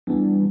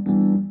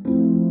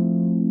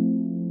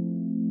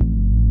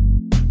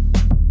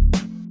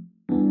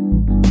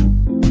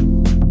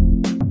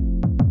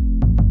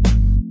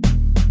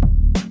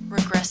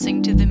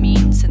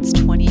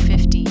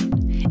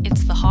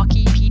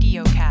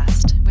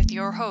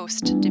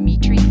host,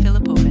 Dmitry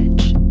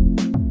Filipovich.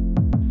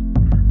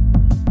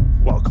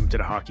 Welcome to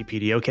the Hockey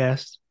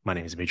PDOcast. My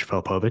name is Dmitry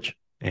Filipovich,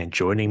 and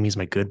joining me is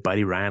my good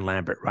buddy Ryan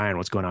Lambert. Ryan,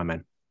 what's going on,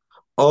 man?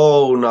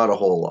 Oh, not a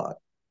whole lot.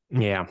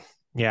 Yeah,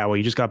 yeah. Well,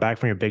 you just got back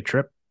from your big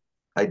trip,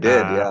 I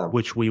did, yeah.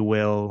 which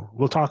we'll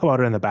talk about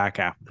it in the back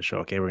half of the show.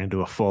 Okay, we're gonna do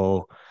a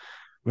full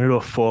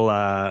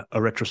a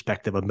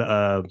retrospective,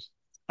 a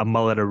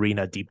Mullett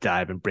Arena deep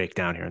dive and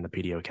breakdown here in the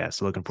PDOcast.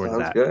 So looking forward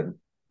to Sounds that. good.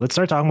 Let's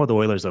start talking about the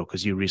Oilers though,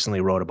 because you recently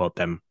wrote about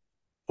them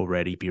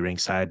already. Be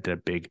ringside, did a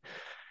big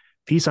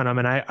piece on them.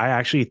 And I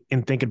actually,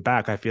 in thinking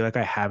back, I feel like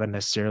I haven't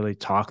necessarily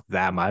talked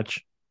that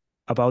much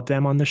about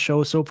them on the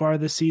show so far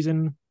this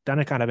season. Done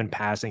it kind of in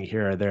passing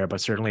here or there,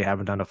 but certainly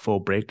haven't done a full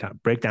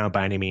breakdown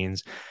by any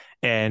means.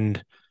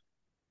 And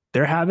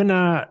they're having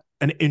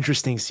an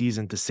interesting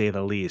season to say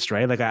the least,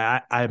 right? Like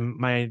I'm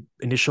my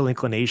initial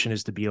inclination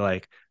is to be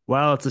like,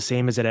 well, it's the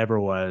same as it ever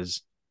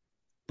was.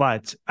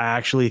 But I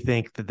actually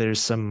think that there's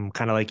some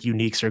kind of like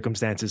unique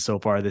circumstances so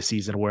far this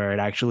season where it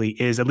actually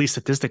is, at least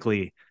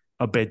statistically,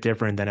 a bit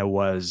different than it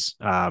was,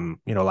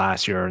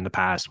 last year or in the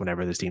past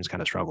whenever this team's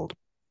kind of struggled.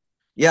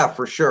 Yeah,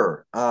 for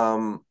sure. I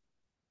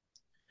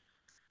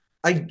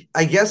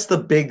guess the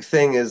big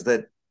thing is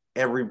that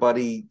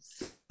everybody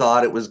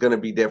thought it was going to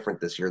be different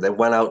this year. They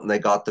went out and they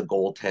got the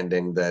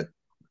goaltending that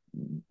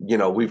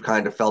we've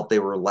kind of felt they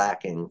were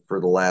lacking for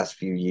the last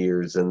few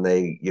years, and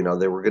they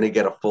were going to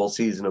get a full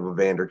season of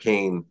Evander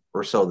Kane,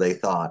 or so they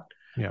thought.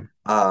 Yeah.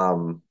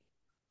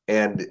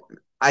 And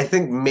I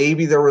think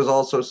maybe there was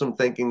also some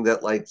thinking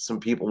that like some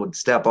people would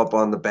step up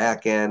on the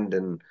back end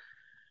and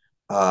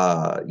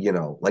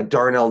like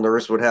Darnell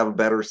Nurse would have a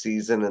better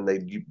season and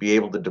they'd be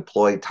able to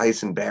deploy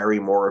Tyson Barrie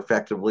more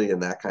effectively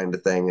and that kind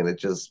of thing. And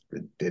it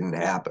didn't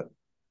happen.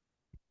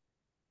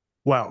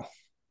 Well,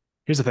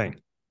 here's the thing.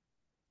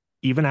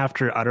 Even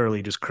after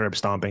utterly just curb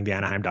stomping the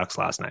Anaheim Ducks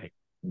last night,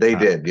 they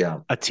did, yeah.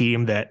 A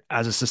team that,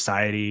 as a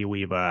society,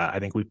 I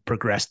think we've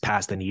progressed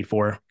past the need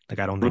for. Like,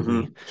 I don't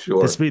think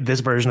sure. this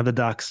version of the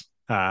Ducks,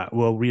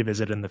 we'll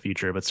revisit in the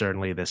future, but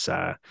certainly this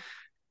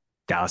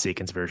Dallas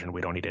Eakins version,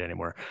 we don't need it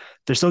anymore.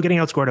 They're still getting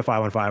outscored at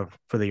 5-on-5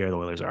 for the year the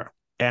Oilers are,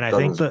 and I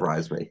think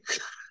surprise me.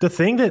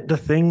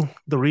 The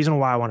reason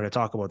why I wanted to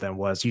talk about them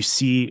was you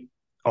see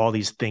all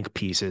these think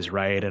pieces,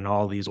 right? And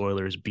all these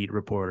Oilers beat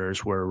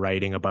reporters were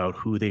writing about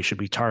who they should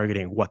be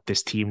targeting, what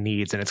this team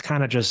needs. And it's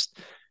kind of just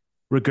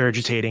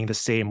regurgitating the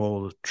same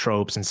old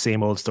tropes and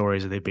same old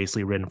stories that they've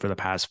basically written for the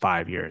past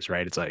 5 years,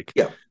 right? It's like,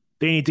 yeah,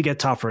 they need to get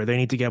tougher. They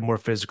need to get more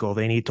physical.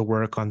 They need to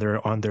work on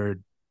their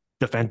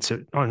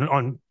defensive,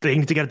 they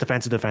need to get a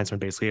defensive defenseman,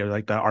 basically, or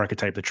like the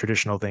archetype, the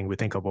traditional thing we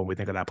think of when we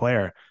think of that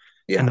player.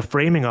 Yeah. And the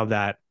framing of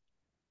that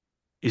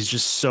is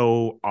just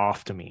so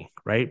off to me,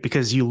 right?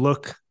 Because you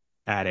look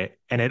at it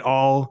and it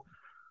all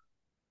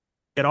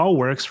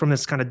works from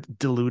this kind of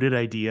diluted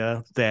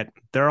idea that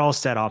they're all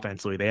set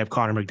offensively. They have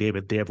Connor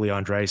McDavid, they have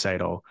Leon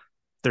Draisaitl.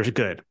 They're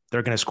good.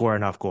 They're going to score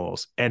enough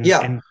goals. And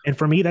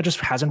for me, that just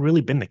hasn't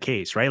really been the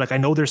case, right? Like, I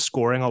know they're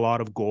scoring a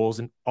lot of goals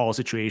in all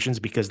situations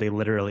because they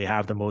literally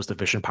have the most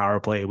efficient power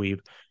play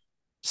we've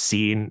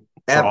seen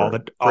for all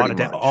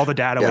the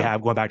data we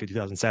have going back to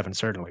 2007,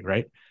 certainly,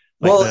 right?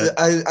 Like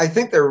I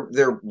think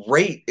their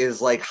rate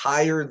is like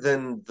higher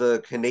than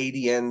the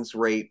Canadiens'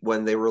 rate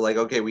when they were like,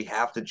 okay, we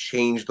have to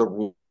change the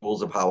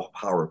rules of how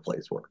power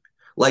plays work.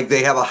 Like,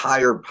 they have a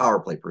higher power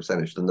play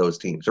percentage than those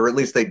teams, or at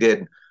least they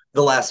did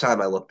the last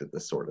time I looked at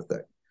this sort of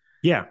thing.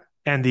 Yeah.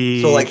 And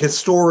so like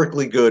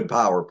historically good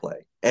power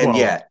play. And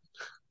the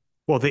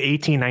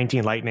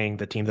 18-19 Lightning,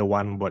 the team that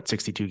won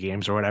 62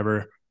 games or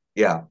whatever.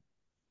 Yeah.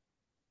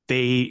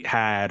 They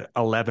had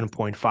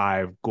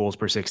 11.5 goals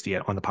per 60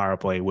 on the power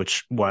play,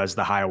 which was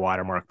the high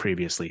watermark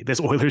previously. This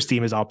Oilers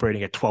team is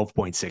operating at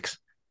 12.6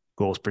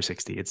 goals per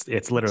 60.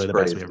 It's literally the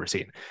best we've ever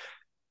seen.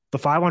 The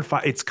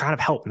 5-on-5, it's kind of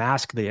helped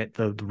mask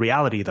the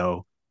reality,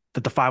 though,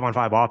 that the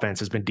 5-on-5 offense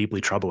has been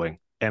deeply troubling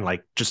and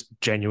like just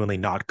genuinely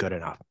not good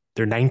enough.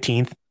 They're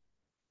 19th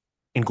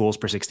in goals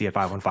per 60 at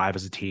 5-on-5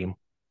 as a team.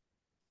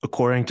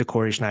 According to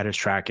Corey Schneider's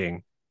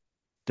tracking,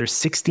 they're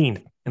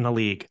 16th in the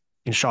league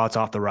in shots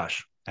off the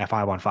rush at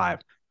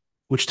 5-on-5,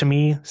 which to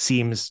me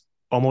seems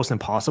almost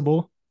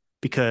impossible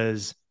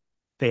because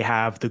they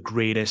have the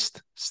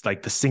greatest,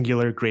 like the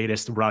singular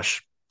greatest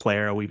rush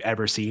player we've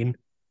ever seen.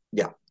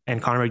 Yeah.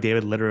 And Connor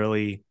McDavid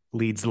literally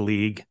leads the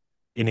league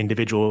in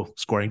individual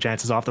scoring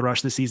chances off the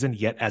rush this season.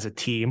 Yet as a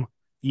team,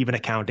 even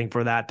accounting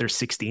for that, they're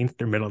 16th,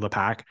 they're middle of the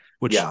pack,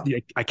 which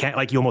I can't,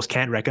 like, you almost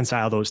can't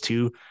reconcile those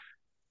two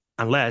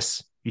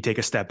unless you take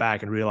a step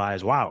back and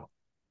realize, wow,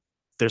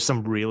 there's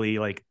some really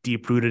like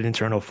deep-rooted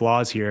internal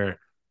flaws here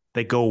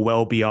that go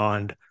well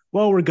beyond,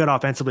 well, we're good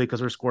offensively because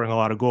we're scoring a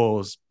lot of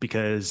goals,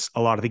 because a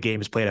lot of the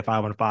game is played at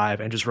 5-on-5,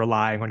 and just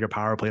relying on your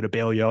power play to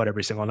bail you out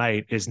every single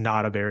night is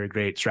not a very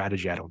great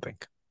strategy, I don't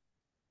think.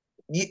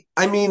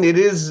 I mean, it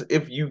is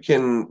if you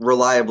can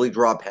reliably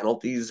draw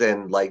penalties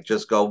and like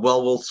just go,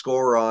 well, we'll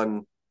score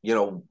on,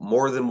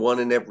 more than one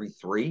in every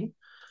three.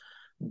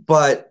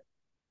 But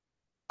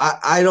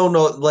I don't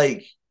know,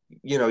 like,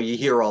 you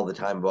hear all the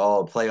time,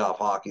 oh, playoff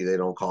hockey, they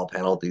don't call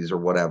penalties or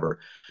whatever.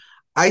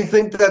 I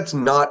think that's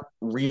not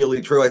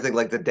really true. I think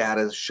like the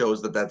data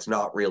shows that that's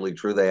not really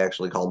true. They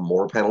actually call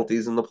more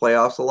penalties in the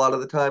playoffs a lot of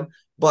the time.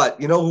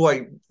 But you know who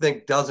I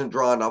think doesn't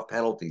draw enough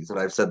penalties, and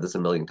I've said this a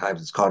million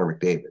times, is Connor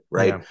McDavid,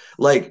 right? Yeah.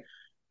 Like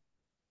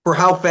for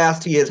how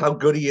fast he is, how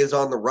good he is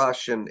on the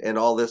rush and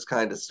all this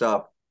kind of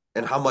stuff,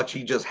 and how much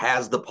he just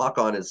has the puck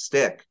on his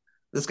stick.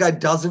 This guy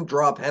doesn't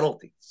draw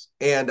penalties.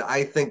 And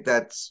I think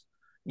that's,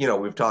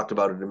 we've talked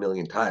about it a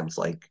million times.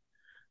 Like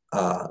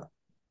uh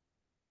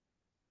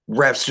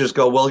refs just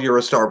go, well, you're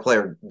a star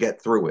player,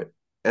 get through it.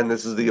 And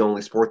this is the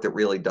only sport that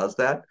really does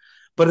that.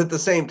 But at the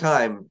same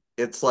time,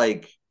 it's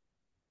like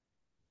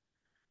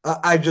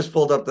I just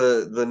pulled up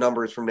the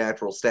numbers from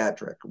Natural Stat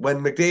Trick. When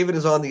McDavid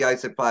is on the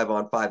ice at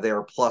 5-on-5, they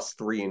are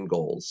 +3 in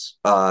goals.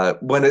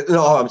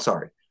 I'm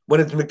sorry.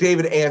 When it's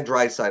McDavid and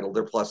Draisaitl,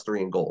 they're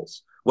 +3 in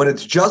goals. When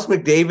it's just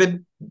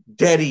McDavid,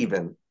 dead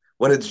even.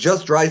 When it's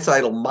just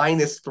Draisaitl,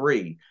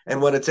 -3,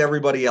 and when it's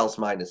everybody else,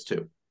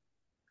 -2.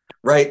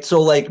 Right?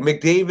 So like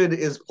McDavid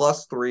is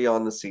 +3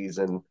 on the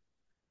season.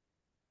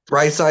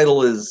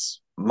 Draisaitl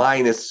is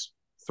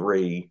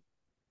 -3,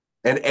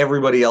 and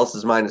everybody else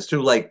is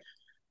 -2. Like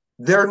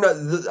they're not.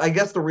 I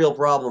guess the real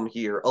problem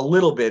here, a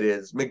little bit,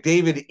 is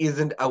McDavid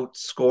isn't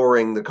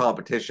outscoring the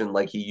competition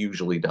like he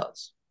usually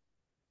does,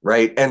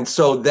 right? And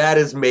so that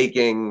is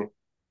making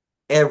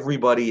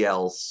everybody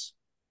else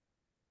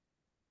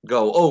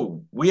go,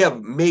 "Oh, we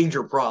have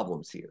major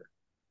problems here."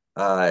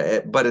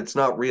 But it's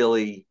not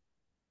really.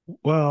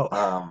 Well,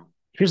 Um,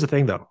 here's the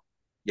thing though.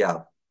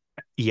 yeah,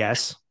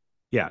 Yes.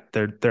 Yeah,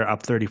 they're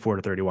up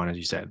 34-31, as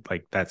you said.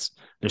 Like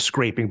they're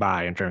scraping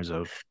by in terms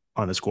of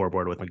on the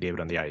scoreboard with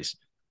McDavid on the ice.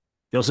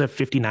 They also have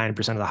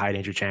 59% of the high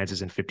danger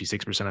chances and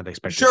 56% of the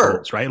expected sure.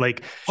 goals, right?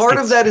 Like Part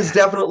of it's that is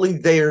definitely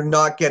they are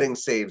not getting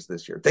saves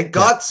this year. They yeah.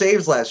 got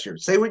saves last year.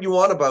 Say what you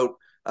want about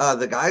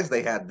the guys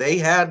they had. They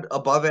had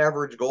above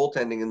average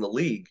goaltending in the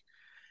league.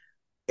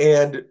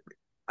 And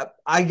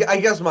I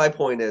guess my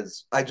point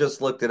is, I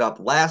just looked it up.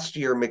 Last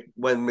year,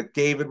 when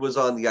McDavid was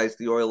on the ice,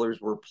 the Oilers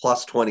were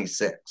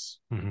 +26.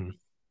 Mm-hmm.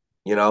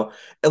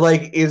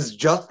 Like, is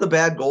just the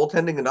bad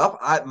goaltending enough?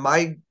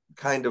 My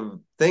kind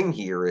of thing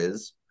here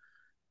is,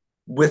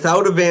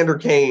 without Evander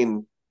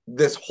Kane,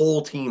 this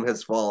whole team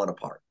has fallen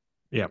apart.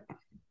 Yeah.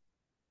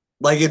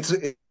 Like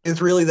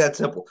it's really that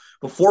simple.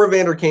 Before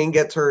Evander Kane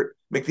gets hurt,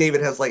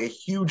 McDavid has like a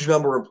huge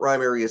number of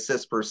primary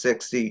assists per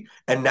 60,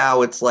 and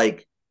now it's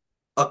like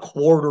a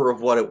quarter of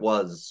what it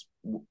was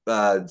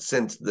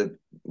since the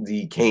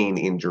Kane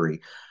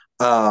injury.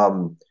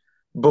 Um,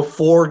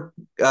 Before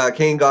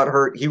Kane got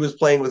hurt, he was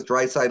playing with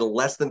Draisaitl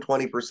less than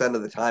 20%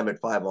 of the time at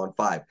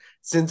 5-on-5.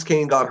 Since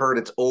Kane got hurt,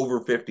 it's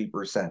over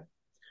 50%.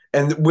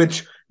 And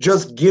which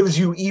just gives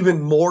you even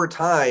more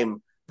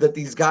time that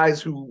these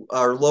guys who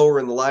are lower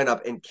in the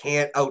lineup and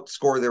can't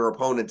outscore their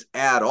opponents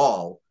at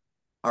all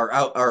are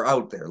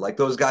out there. Like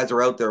those guys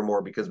are out there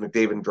more because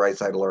McDavid and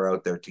Draisaitl are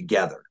out there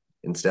together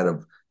instead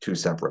of two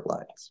separate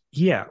lines.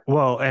 Yeah,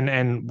 well,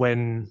 and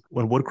when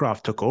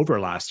Woodcroft took over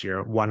last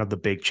year, one of the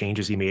big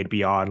changes he made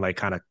beyond like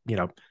kind of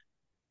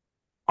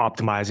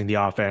optimizing the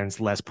offense,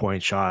 less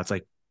point shots,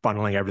 like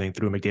funneling everything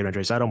through McDavid and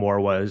Draisaitl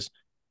more was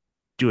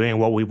doing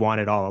what we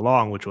wanted all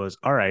along, which was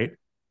all right.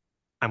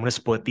 I'm going to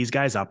split these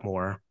guys up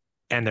more,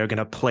 and they're going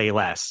to play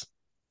less,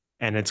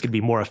 and it's going to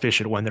be more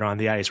efficient when they're on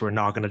the ice. We're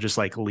not going to just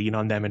like lean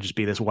on them and just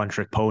be this one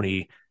trick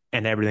pony,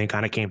 and everything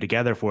kind of came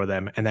together for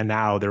them. And then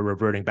now they're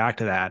reverting back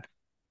to that.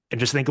 And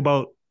just think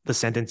about the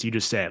sentence you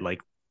just said, like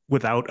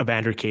without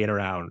Evander Kane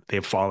around,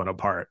 they've fallen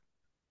apart.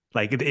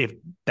 Like if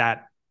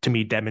that to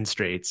me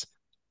demonstrates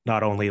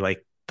not only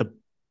like the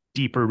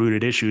deeper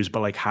rooted issues,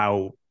 but like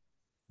how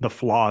the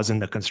flaws in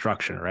the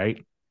construction,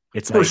 right?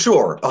 It's For like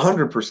sure,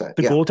 100%.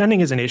 the Yeah,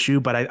 goaltending is an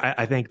issue, but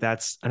I think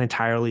that's an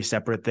entirely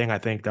separate thing. I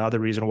think the other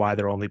reason why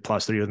they're only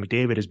 +3 with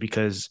McDavid is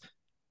because,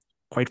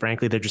 quite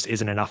frankly, there just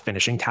isn't enough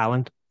finishing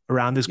talent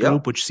around this yep,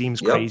 group, which seems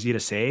yep. crazy to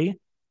say,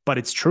 but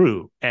it's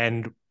true.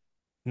 And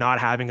not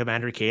having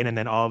Evander Kane and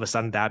then all of a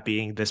sudden that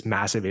being this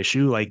massive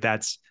issue, like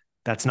that's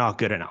not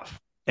good enough.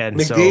 And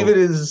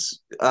McDavid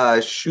so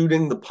is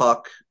shooting the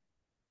puck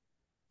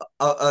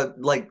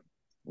like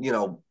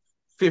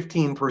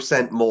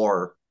 15%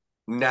 more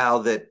now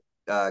that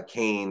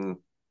Kane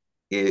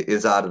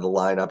is out of the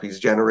lineup. He's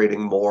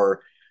generating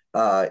more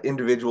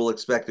individual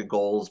expected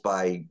goals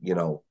by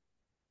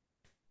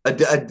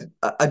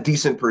a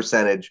decent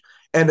percentage,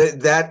 and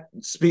that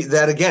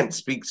again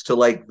speaks to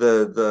like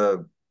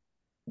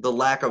the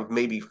lack of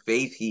maybe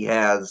faith he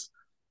has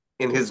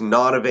in his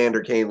non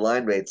Evander Kane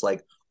line mates.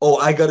 Like, oh,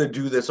 I got to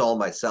do this all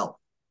myself.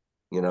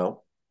 You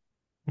know.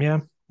 yeah.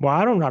 Well,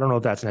 I don't know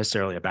if that's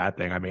necessarily a bad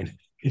thing. I mean,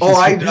 Oh,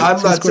 he's going I'm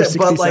to not score saying,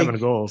 but 67 like,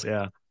 goals.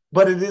 Yeah.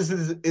 but it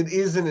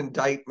is an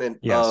indictment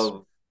Yes.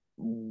 of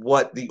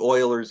what the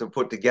Oilers have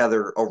put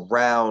together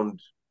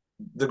around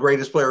the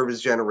greatest player of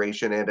his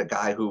generation and a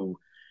guy who,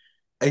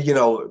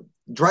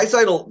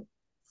 Draisaitl,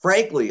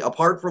 frankly,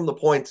 apart from the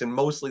points and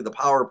mostly the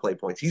power play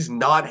points, he's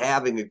not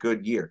having a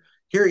good year.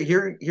 Here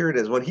it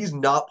is. When he's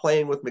not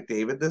playing with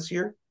McDavid this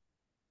year,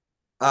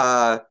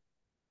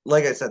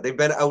 like I said, they've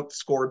been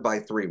outscored by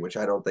 3, which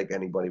I don't think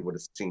anybody would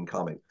have seen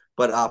coming.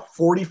 But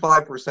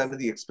 45% of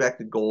the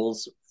expected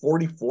goals,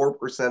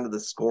 44% of the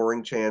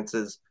scoring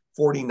chances,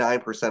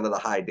 49% of the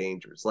high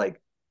dangers.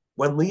 Like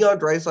when Leon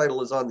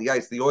Draisaitl is on the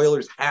ice, the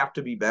Oilers have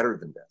to be better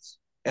than this.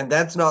 And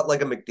that's not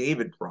like a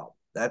McDavid problem.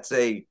 That's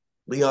a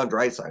Leon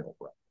Draisaitl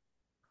problem.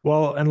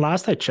 Well, and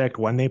last I checked,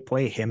 when they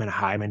play him and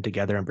Hyman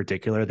together in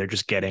particular, they're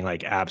just getting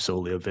like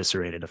absolutely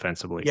eviscerated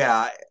defensively.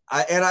 Yeah,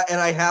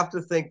 I have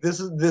to think this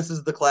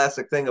is the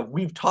classic thing of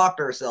we've talked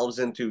ourselves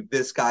into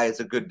this guy is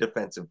a good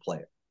defensive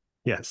player.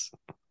 Yes.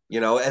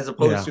 As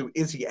opposed Yeah. to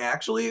is he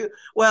actually?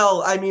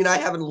 Well, I mean, I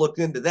haven't looked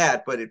into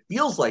that, but it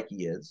feels like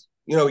he is.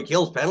 He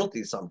kills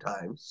penalties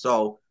sometimes,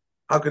 so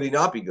how could he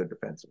not be good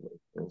defensively?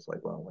 And it's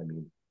like, well, I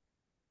mean,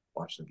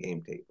 watch the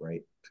game tape,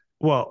 right?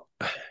 Well,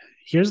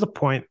 here's the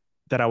point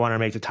that I want to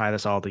make to tie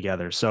this all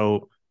together.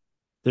 So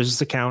there's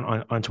this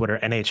account on Twitter,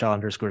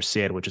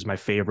 NHL_Sid, which is my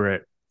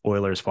favorite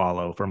Oilers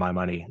follow for my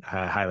money.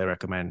 I highly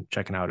recommend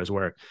checking out his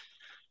work.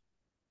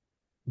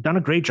 Done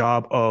a great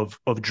job of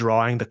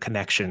drawing the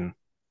connection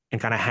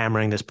and kind of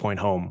hammering this point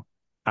home.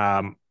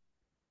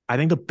 I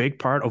think the big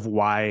part of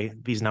why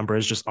these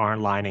numbers just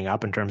aren't lining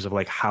up in terms of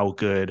like how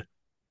good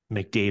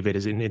McDavid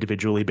is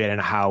individually been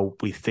and how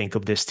we think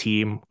of this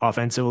team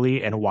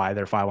offensively and why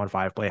their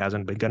 5-on-5 play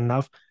hasn't been good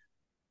enough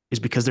is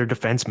because their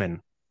defensemen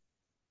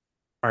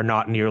are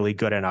not nearly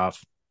good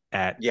enough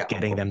at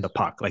getting them the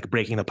puck, like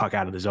breaking the puck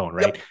out of the zone,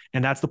 right? Yep.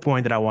 And that's the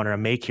point that I wanted to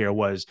make here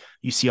was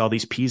you see all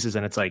these pieces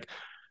and it's like,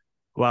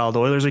 well, the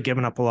Oilers are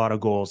giving up a lot of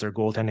goals. Their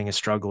goaltending is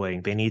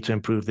struggling. They need to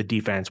improve the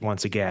defense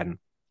once again.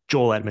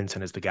 Joel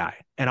Edmondson is the guy.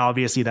 And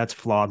obviously that's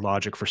flawed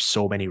logic for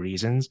so many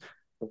reasons.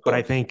 But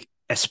I think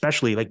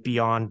especially like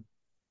beyond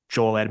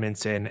Joel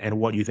Edmondson and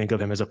what you think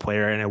of him as a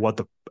player and what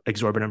the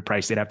exorbitant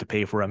price they'd have to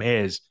pay for him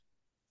is,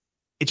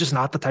 it's just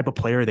not the type of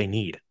player they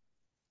need.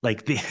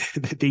 Like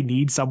they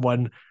need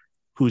someone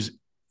who's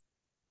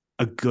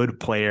a good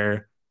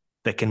player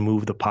that can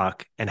move the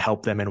puck and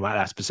help them in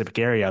that specific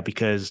area,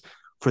 because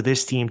for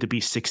this team to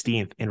be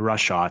 16th in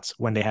rush shots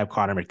when they have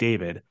Connor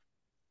McDavid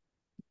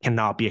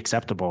cannot be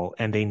acceptable.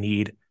 And they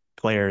need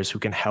players who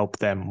can help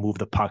them move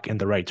the puck in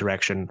the right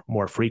direction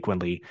more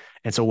frequently.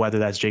 And so whether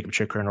that's Jacob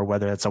Chychrun or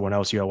whether that's someone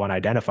else you want to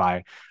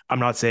identify, I'm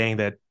not saying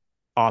that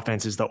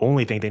offense is the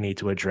only thing they need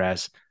to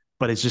address,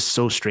 but it's just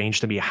so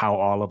strange to me how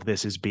all of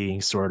this is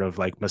being sort of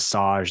like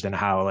massaged and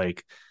how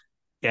like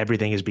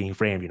everything is being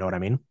framed. You know what I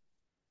mean?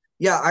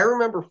 Yeah, I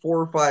remember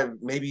 4 or 5,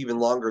 maybe even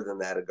longer than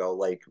that ago,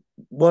 like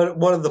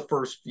one of the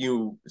first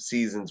few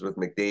seasons with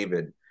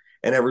McDavid,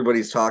 and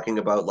everybody's talking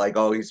about like,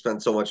 oh, he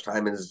spent so much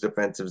time in his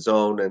defensive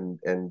zone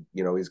and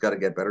he's got to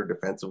get better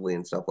defensively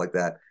and stuff like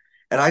that.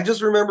 And I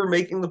just remember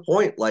making the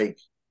point, like,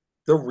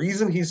 the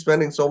reason he's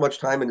spending so much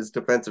time in his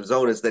defensive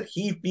zone is that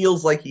he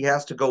feels like he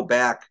has to go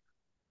back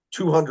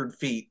 200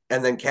 feet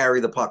and then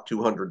carry the puck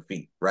 200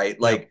 feet, right?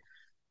 Like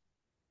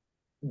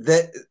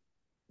that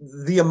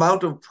the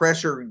amount of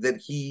pressure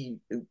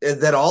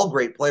that all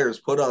great players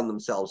put on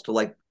themselves to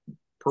like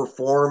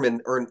perform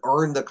and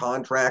earn the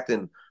contract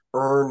and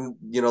earn,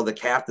 the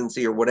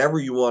captaincy or whatever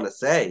you want to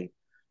say,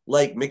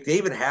 like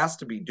McDavid has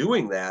to be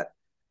doing that.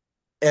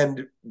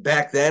 And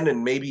back then,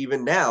 and maybe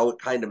even now, it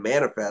kind of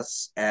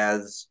manifests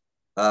as,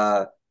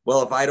 well,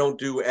 if I don't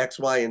do X,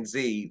 Y, and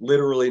Z,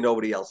 literally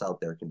nobody else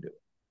out there can do it.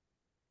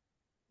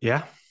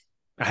 Yeah.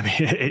 I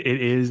mean, it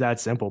is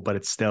that simple, but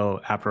it's still,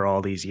 after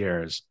all these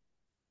years,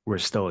 we're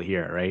still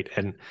here, right?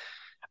 And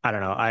I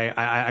don't know.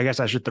 I guess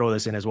I should throw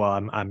this in as well.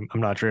 I'm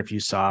not sure if you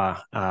saw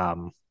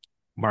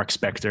Mark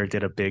Spector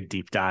did a big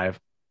deep dive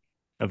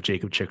of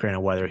Jacob Chychrun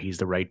and whether he's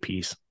the right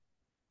piece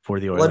for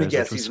the Oilers. Let me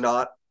guess, he's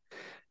not.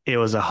 It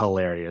was a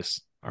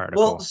hilarious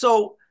article. Well,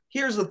 so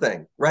here's the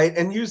thing, right?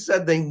 And you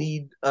said they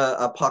need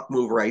a puck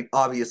mover. I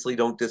obviously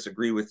don't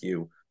disagree with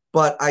you,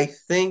 but I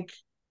think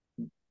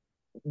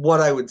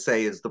what I would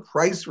say is the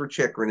price for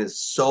Chychrun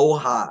is so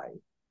high.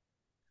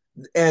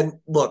 And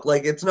look,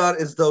 like, it's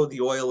not as though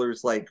the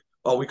Oilers, like,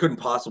 oh, we couldn't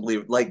possibly,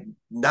 like,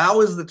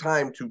 now is the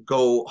time to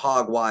go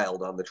hog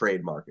wild on the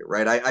trade market,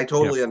 right? I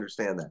totally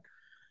understand that.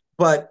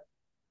 But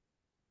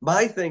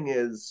my thing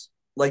is,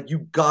 like, you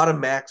got to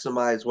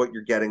maximize what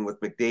you're getting with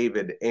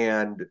McDavid.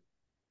 And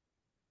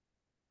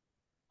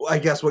I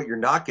guess what you're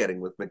not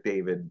getting with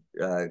McDavid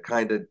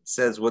kind of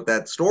says what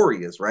that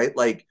story is, right?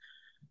 Like,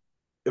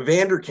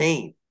 Evander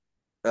Kane,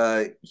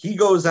 he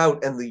goes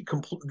out and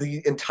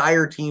the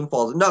entire team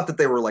falls. Not that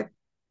they were like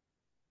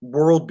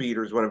world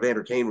beaters when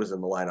Evander Kane was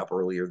in the lineup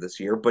earlier this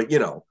year, but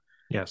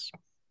yes.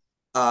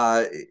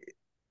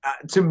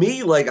 To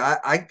me, like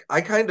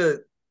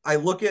I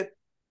look at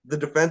the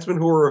defensemen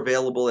who are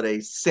available at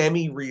a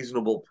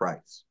semi-reasonable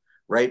price,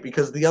 right?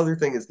 Because the other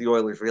thing is the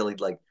Oilers really,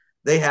 like,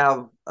 they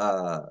have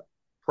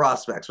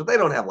prospects, but they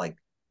don't have like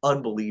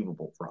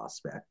unbelievable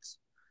prospects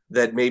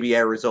that maybe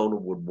Arizona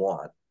would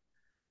want.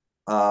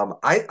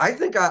 I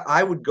think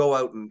I would go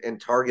out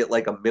and target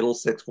like a middle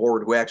six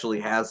forward who actually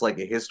has like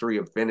a history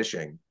of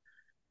finishing.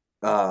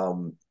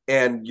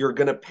 And you're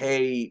going to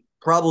pay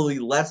probably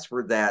less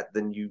for that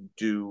than you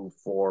do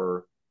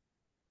for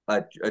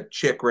a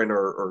Chikrin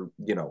or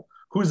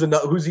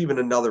who's even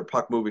another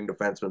puck moving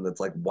defenseman that's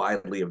like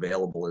widely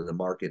available in the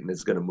market and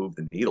is going to move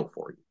the needle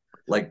for you.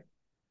 Like,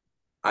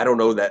 I don't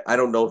know that. I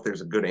don't know if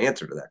there's a good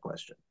answer to that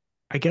question.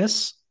 I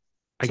guess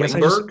I just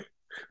Klingberg?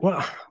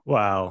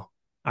 well,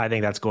 I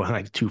think that's going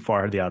like too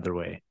far the other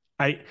way.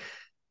 I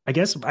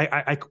guess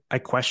I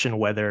question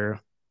whether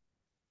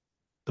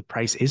the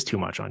price is too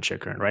much on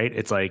Chikrin, right?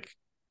 It's like,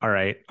 all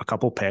right, a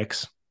couple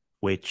picks,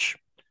 which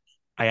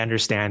I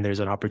understand there's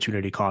an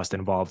opportunity cost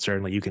involved.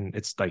 Certainly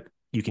it's like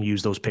you can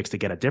use those picks to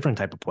get a different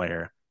type of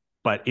player.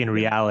 But in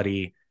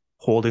reality,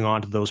 holding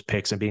on to those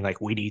picks and being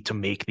like, we need to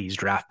make these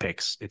draft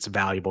picks, it's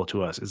valuable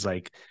to us. It's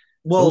like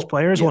those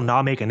players will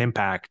not make an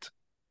impact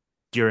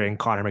during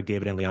Connor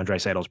McDavid and Leon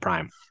Draisaitl's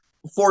prime.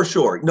 For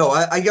sure. No,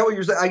 I get what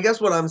you're saying. I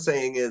guess what I'm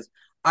saying is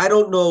I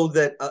don't know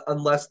that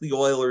unless the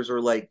Oilers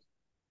are like,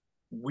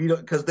 we don't,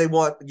 because they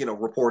want,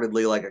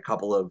 reportedly like a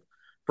couple of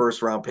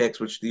first round picks,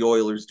 which the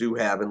Oilers do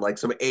have, and like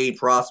some A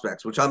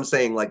prospects, which I'm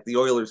saying like the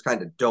Oilers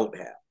kind of don't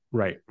have.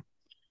 Right.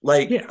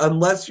 Like,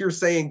 unless you're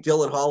saying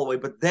Dylan Holloway,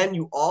 but then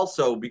you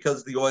also,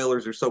 because the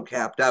Oilers are so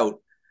capped out,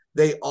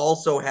 they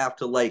also have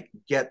to like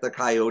get the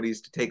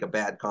Coyotes to take a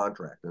bad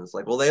contract. And it's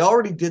like, well, they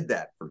already did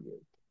that for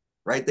you,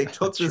 right? They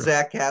took the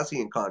Zach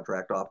Kassian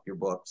contract off your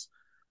books.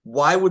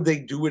 Why would they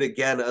do it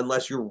again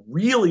unless you're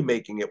really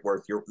making it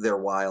worth their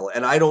while?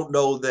 And I don't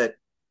know that,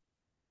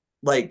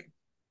 like,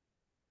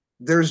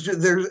 there's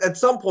at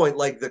some point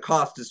like the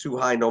cost is too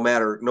high no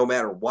matter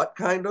what,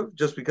 kind of,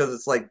 just because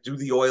it's like, do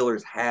the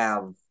Oilers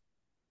have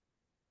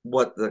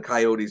what the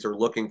Coyotes are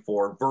looking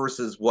for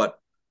versus what,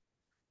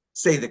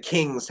 say, the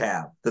Kings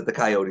have that the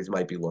Coyotes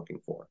might be looking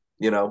for,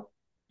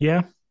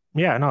 Yeah.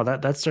 No,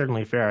 that's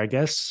certainly fair. I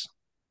guess.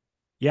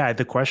 Yeah,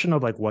 the question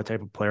of like what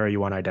type of player you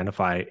want to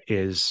identify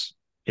is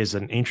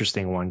an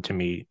interesting one to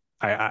me.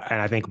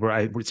 I think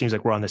it seems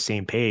like we're on the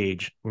same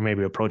page. We're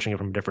maybe approaching it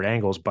from different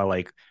angles, but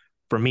like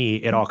for me,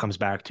 it all comes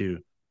back to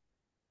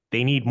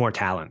they need more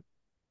talent,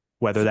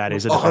 whether that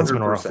is a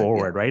defenseman or a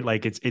forward, right?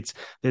 Like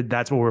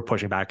that's what we're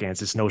pushing back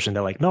against, this notion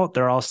that like, no,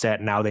 they're all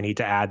set. Now they need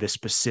to add this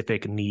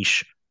specific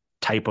niche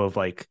type of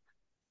like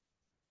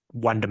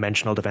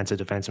one-dimensional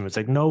defenseman. It's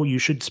like, no, you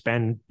should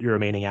spend your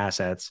remaining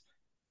assets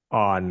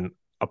on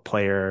a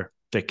player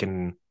that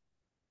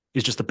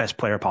is just the best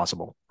player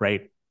possible,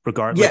 right?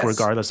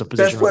 Regardless of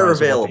position, best player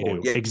available. Of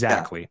what they do.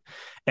 Exactly.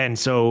 And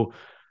so,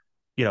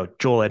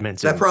 Joel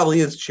Edmondson. That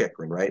probably is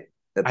Chikrin, right?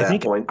 At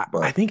that point.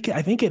 But I think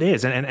it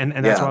is.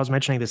 And that's why I was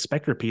mentioning this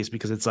Spectre piece,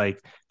 because it's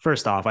like,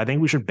 first off, I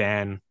think we should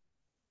ban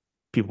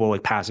people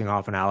like passing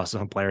off analysis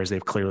on players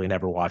they've clearly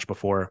never watched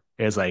before.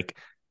 Is like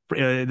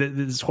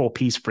this whole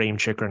piece framed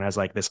Chikrin as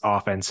like this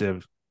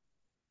offensive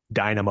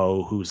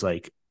dynamo who's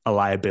like a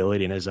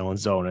liability in his own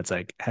zone. It's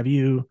like, have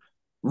you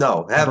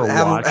haven't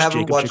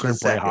Jacob watched Chikrin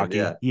play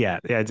hockey? Yeah.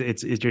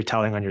 It's you're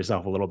telling on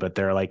yourself a little bit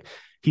there. Like,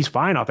 he's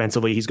fine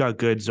offensively. He's got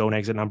good zone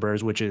exit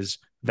numbers, which is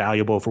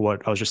valuable for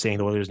what I was just saying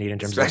the Oilers need in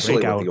terms especially of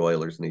breakout. What the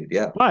Oilers need,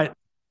 yeah. But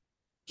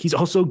he's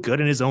also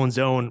good in his own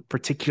zone,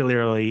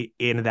 particularly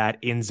in that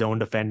in-zone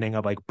defending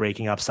of like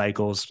breaking up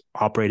cycles,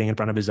 operating in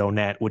front of his own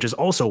net, which is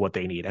also what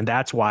they need. And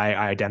that's why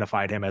I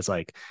identified him as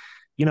like,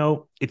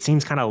 it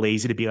seems kind of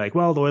lazy to be like,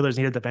 well, the Oilers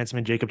need a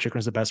defenseman. Jacob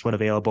Chikrin's the best one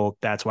available.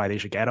 That's why they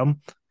should get him.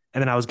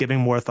 And then I was giving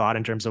more thought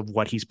in terms of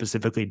what he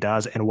specifically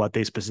does and what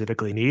they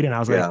specifically need. And I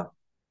was like,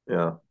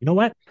 you know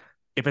what?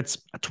 If it's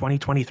a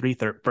 2023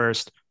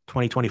 first,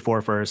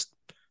 2024 first,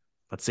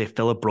 let's say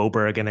Philip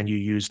Broberg, and then you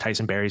use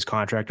Tyson Barrie's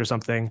contract or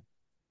something,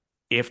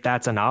 if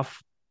that's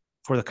enough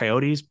for the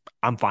Coyotes,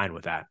 I'm fine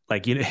with that.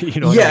 Like, yeah, I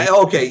mean?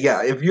 Okay,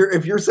 yeah. If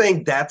you're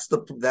saying that's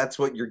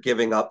what you're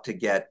giving up to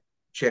get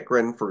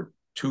Chikrin for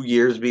 2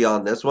 years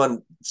beyond this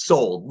one,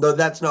 sold. No,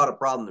 that's not a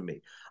problem to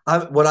me.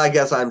 What I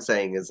guess I'm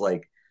saying is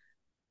like,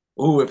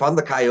 if I'm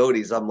the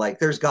Coyotes, I'm like,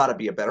 there's got to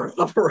be a better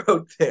offer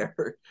out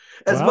there.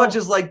 As much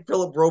as like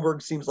Philip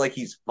Broberg seems like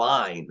he's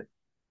fine,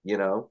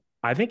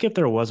 I think if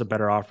there was a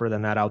better offer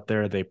than that out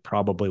there, they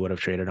probably would have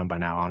traded him by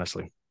now,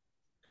 honestly.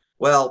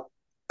 Well,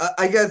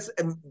 I guess,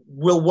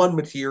 will one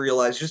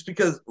materialize? Just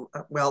because,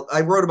 well,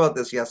 I wrote about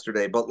this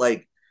yesterday, but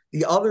like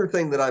the other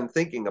thing that I'm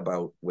thinking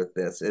about with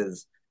this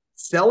is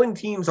selling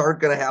teams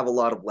aren't going to have a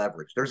lot of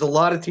leverage. There's a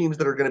lot of teams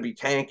that are going to be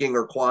tanking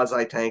or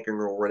quasi-tanking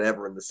or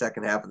whatever in the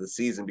second half of the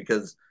season,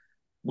 because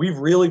we've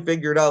really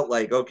figured out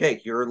like, okay,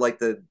 you're like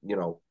the,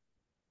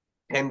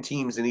 10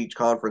 teams in each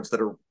conference that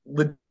are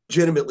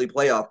legitimately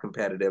playoff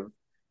competitive.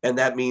 And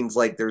that means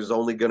like there's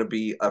only going to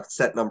be a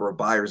set number of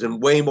buyers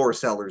and way more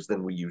sellers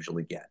than we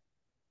usually get.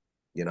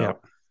 And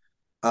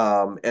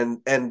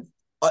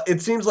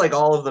it seems like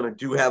all of them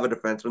do have a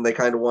defenseman they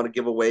kind of want to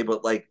give away,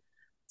 but like,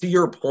 to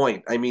your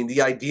point, I mean,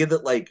 the idea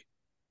that like,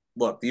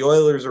 look, the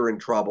Oilers are in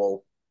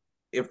trouble.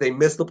 If they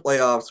miss the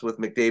playoffs with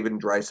McDavid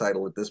and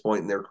Draisaitl at this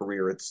point in their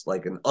career, it's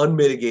like an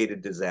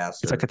unmitigated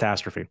disaster. It's a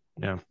catastrophe.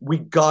 Yeah. We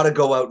got to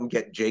go out and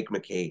get Jake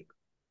McCabe.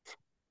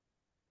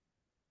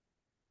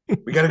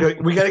 We got to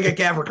get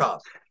Gavrikov.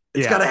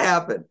 It's got to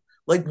happen.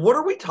 Like, what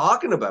are we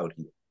talking about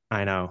here?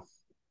 I know.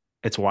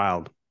 It's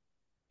wild.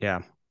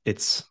 Yeah.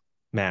 It's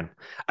man.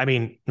 I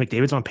mean,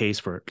 McDavid's on pace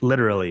for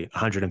literally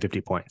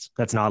 150 points.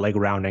 That's not like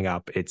rounding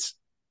up. It's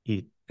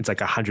like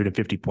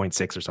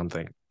 150.6 or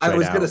something I right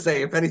was now. gonna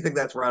say, if anything,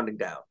 that's rounding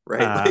down,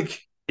 right?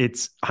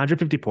 It's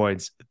 150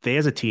 points. They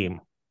as a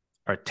team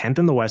are 10th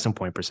in the West in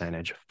point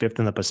percentage, 5th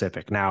in the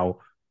Pacific. Now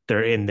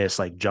they're in this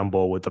like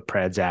jumble with the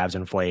Preds, Avs,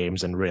 and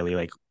Flames, and really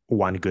like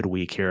one good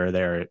week here or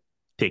there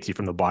takes you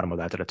from the bottom of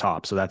that to the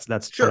top. So that's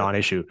a sure.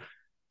 non-issue.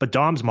 But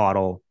Dom's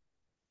model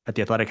at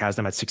the Athletic has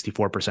them at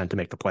 64% to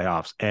make the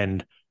playoffs.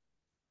 And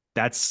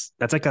that's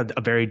like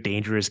a very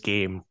dangerous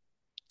game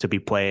to be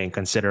playing,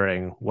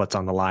 considering what's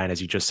on the line,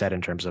 as you just said,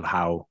 in terms of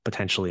how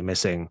potentially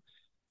missing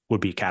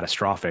would be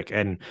catastrophic.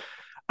 And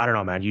I don't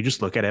know, man. You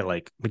just look at it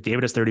like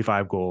McDavid has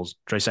 35 goals,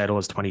 Draisaitl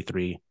has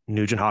 23,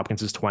 Nugent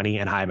Hopkins is 20,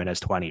 and Hyman has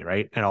 20,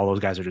 right? And all those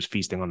guys are just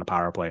feasting on the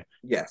power play.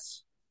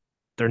 Yes.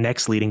 Their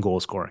next leading goal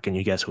scorer, can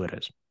you guess who it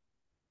is?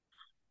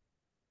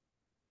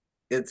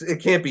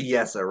 It can't be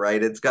Yessa,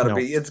 right? It's got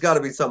to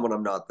be someone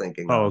I'm not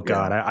thinking Oh of.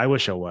 God, I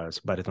wish it was,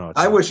 but it's not.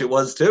 I wish it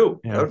was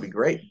too. Yeah. That would be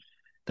great.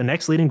 The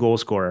next leading goal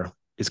scorer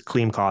is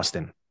Klim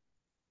Kostin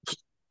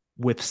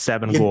with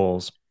 7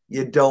 goals.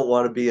 You don't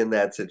want to be in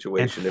that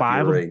situation.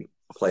 And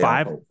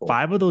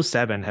five of those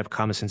 7 have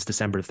come since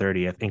December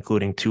 30th,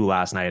 including 2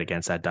 last night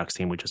against that Ducks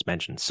team we just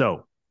mentioned.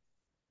 So,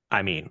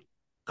 I mean,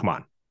 come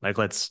on, like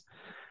let's.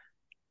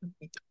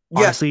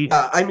 Honestly,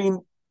 yeah. I mean,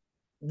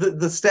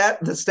 the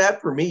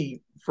stat for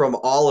me from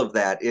all of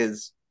that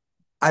is,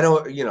 I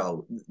don't,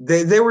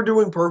 they were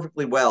doing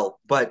perfectly well,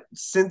 but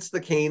since the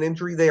Kane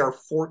injury, they are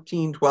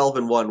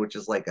 14-12-1, which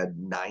is like a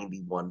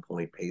 91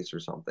 point pace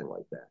or something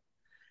like that.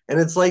 And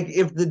it's like,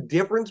 if the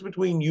difference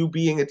between you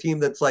being a team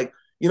that's like,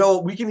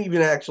 we can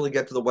even actually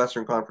get to the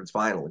Western Conference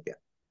Final again,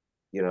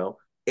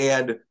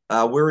 and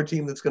we're a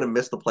team that's going to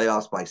miss the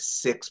playoffs by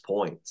 6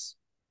 points,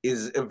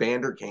 is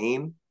Evander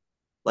Kane.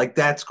 Like,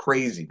 that's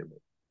crazy to me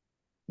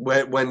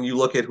when you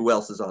look at who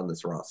else is on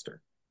this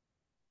roster.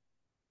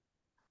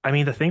 I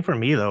mean, the thing for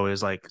me though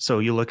is like, so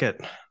you look at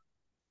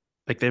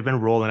like they've been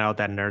rolling out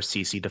that Nurse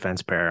CC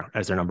defense pair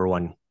as their number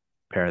 1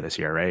 pair this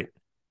year, right?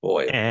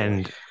 Boy,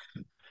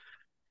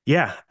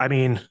 yeah, I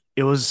mean,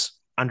 it was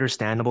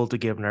understandable to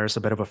give Nurse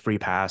a bit of a free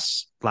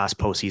pass last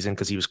postseason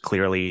because he was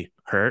clearly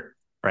hurt,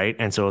 right?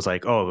 And so it was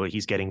like, oh,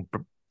 he's getting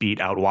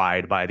beat out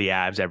wide by the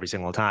Avs every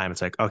single time.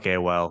 It's like, okay,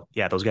 well,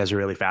 yeah, those guys are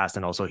really fast,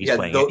 and also he's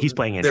playing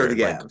injured. They're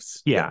the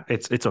Avs.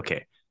 Like, it's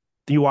okay.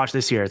 You watch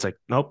this year, it's like,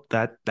 nope,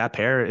 that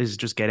pair is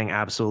just getting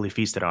absolutely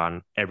feasted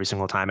on every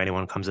single time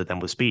anyone comes at them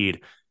with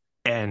speed.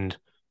 And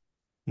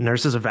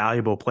Nurse is a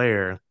valuable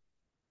player.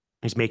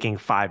 He's making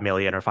 5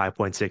 million or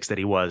 5.6 that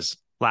he was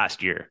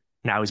last year.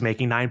 Now he's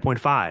making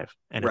 9.5.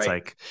 And it's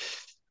like,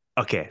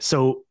 okay,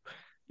 so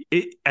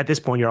at this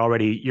point,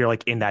 you're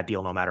like in that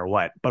deal no matter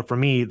what. But for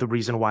me, the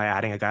reason why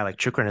adding a guy like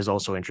Chychrun is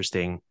also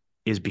interesting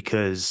is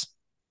because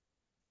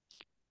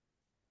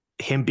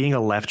him being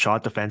a left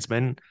shot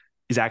defenseman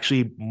is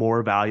actually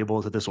more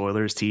valuable to this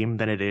Oilers team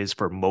than it is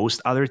for most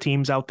other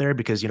teams out there,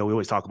 because, we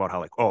always talk about how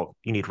like, oh,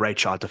 you need right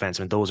shot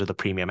defensemen. Those are the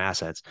premium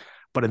assets.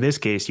 But in this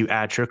case, you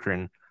add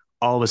Chychrun,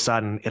 all of a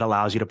sudden it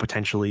allows you to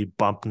potentially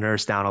bump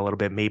Nurse down a little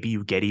bit. Maybe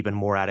you get even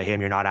more out of him.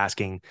 You're not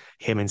asking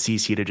him and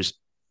CC to just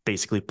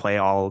basically play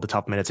all the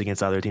tough minutes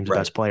against other teams'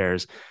 best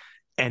players.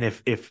 And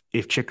if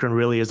Chychrun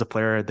really is a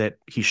player that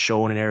he's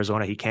shown in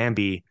Arizona he can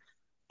be,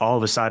 all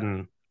of a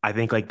sudden I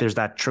think like there's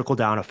that trickle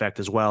down effect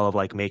as well of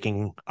like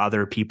making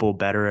other people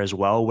better as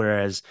well.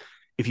 Whereas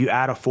if you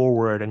add a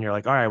forward and you're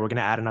like, all right, we're going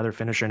to add another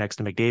finisher next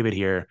to McDavid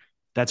here,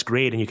 that's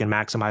great. And you can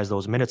maximize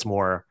those minutes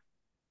more.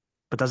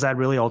 But does that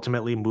really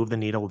ultimately move the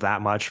needle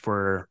that much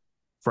for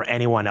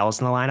anyone else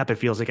in the lineup? It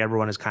feels like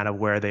everyone is kind of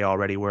where they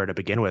already were to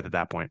begin with at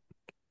that point.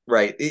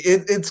 Right.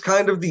 It's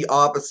kind of the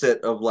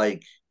opposite of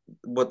like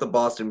what the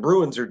Boston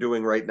Bruins are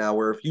doing right now,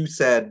 where if you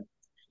said,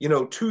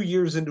 2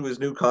 years into his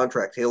new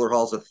contract, Taylor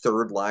Hall's a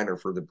third liner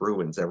for the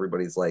Bruins,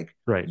 everybody's like,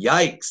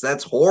 yikes,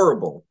 that's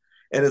horrible.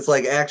 And it's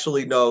like,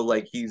 actually, no,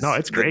 like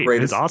it's great.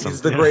 Greatest, it's awesome.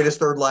 He's the greatest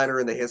third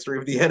liner in the history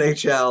of the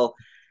NHL.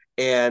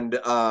 And,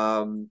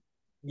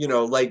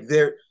 like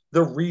the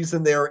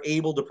reason they're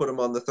able to put him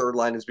on the third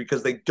line is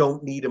because they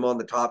don't need him on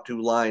the top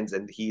 2 lines,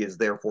 and he is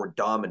therefore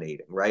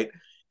dominating, right?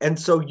 And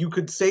so you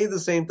could say the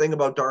same thing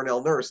about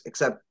Darnell Nurse,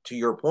 except to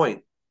your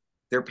point,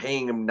 they're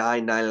paying him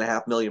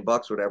 $9.5 million,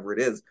 whatever it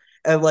is.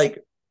 And like,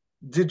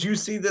 did you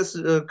see this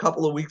a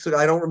couple of weeks ago?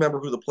 I don't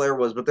remember who the player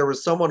was, but there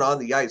was someone on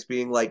the ice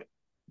being like,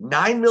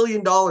 $9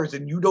 million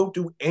and you don't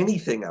do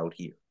anything out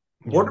here.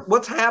 Yeah.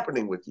 What's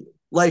happening with you?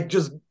 Like,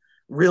 just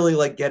really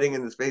like getting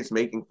in his face,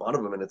 making fun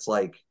of him. And it's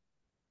like,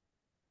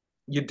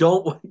 you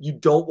don't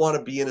want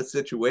to be in a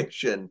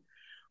situation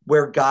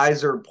where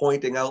guys are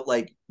pointing out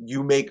like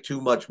you make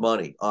too much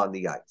money on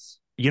the ice.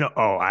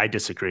 I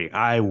disagree.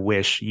 I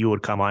wish you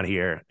would come on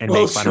here and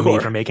make fun of me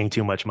for making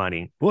too much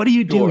money. What do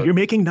you do? You're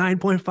making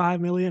 9.5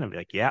 million. I'm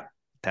like, yeah,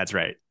 that's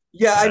right.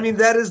 Yeah, I mean,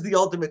 that is the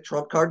ultimate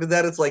trump card to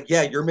that. It's like,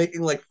 yeah, you're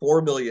making like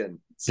 4 million.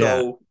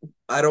 So yeah.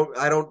 I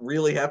don't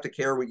really have to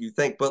care what you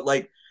think. But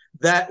like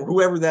that,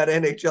 whoever that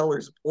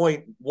NHLer's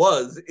point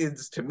was,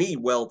 is to me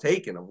well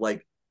taken. Of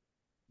like,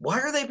 why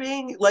are they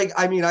paying? Like,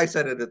 I mean, I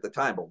said it at the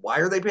time, but why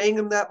are they paying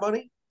him that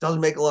money? Doesn't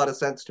make a lot of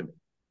sense to me.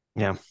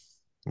 Yeah.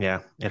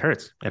 Yeah, it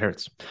hurts. It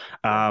hurts.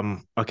 Yeah.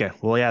 Okay.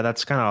 Well, yeah,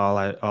 that's kind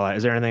of all I,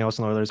 is there anything else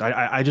in the Oilers?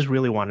 I just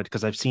really wanted,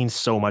 because I've seen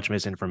so much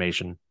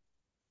misinformation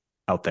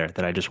out there,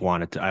 that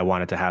I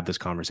wanted to have this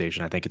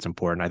conversation. I think it's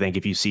important. I think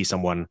if you see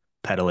someone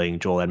peddling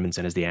Joel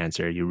Edmondson as the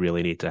answer, you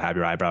really need to have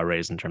your eyebrow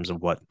raised in terms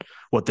of what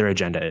their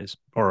agenda is,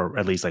 or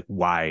at least like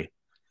why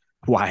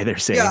they're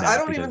saying Yeah, that, because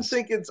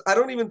I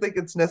don't even think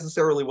it's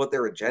necessarily what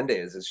their agenda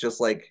is. It's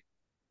just like,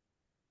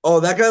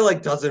 oh, that guy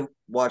like doesn't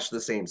watch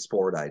the same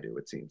sport I do,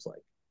 it seems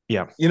like.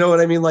 yeah, You know what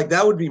I mean? Like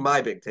that would be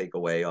my big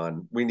takeaway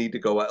on we need to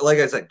go out. Like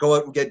I said, go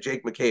out and get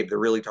Jake McCabe. They're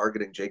really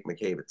targeting Jake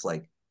McCabe. It's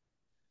like,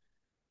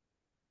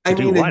 to I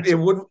do mean, what?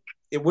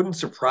 it wouldn't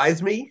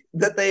surprise me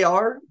that they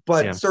are,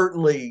 but Yeah.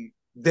 certainly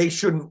they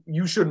shouldn't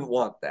you shouldn't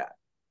want that.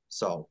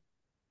 So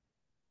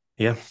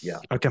Yeah. yeah.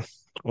 Okay.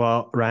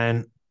 Well,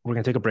 Ryan, we're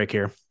gonna take a break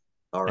here.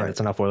 All And right. it's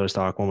enough Oilers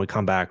talk. When we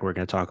come back, we're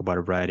going to talk about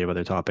a variety of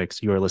other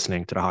topics. You are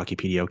listening to the Hockey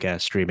PDOcast,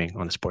 streaming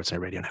on the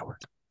Sportsnet Radio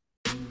Network.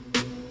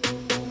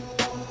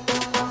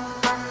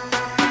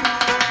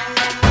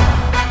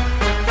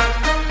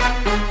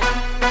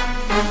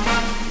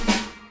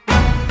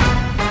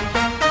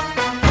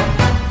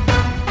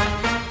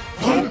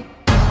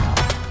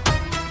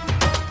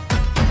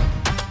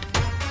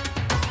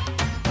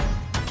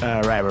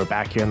 All right, we're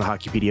back here in the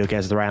Hockey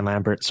PDOcast, the Ryan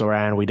Lambert. So,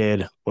 Ryan, we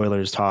did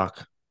Oilers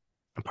talk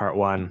in part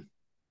one.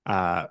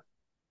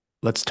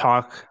 Let's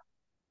talk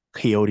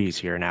Coyotes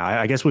here now.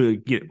 I guess we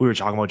were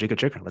talking about Jacob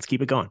Chikrin. Let's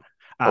keep it going.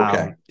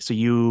 Okay. So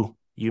you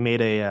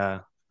made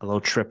a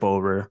little trip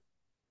over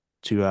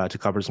to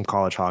cover some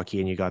college hockey,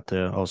 and you got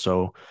to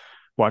also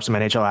watch some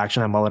NHL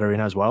action at Mullett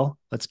Arena as well.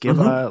 Let's give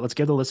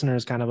the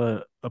listeners kind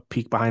of a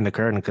peek behind the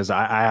curtain, because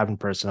I haven't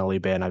personally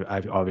been.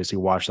 I've obviously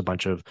watched a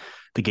bunch of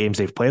the games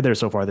they've played there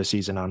so far this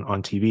season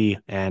on TV,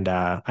 and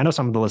I know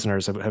some of the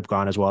listeners have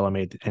gone as well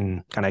and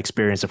kind of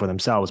experienced it for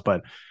themselves.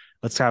 But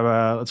let's kind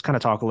of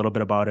talk a little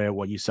bit about it,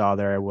 what you saw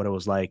there, what it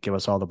was like. Give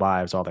us all the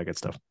vibes, all that good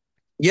stuff.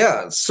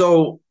 Yeah.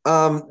 So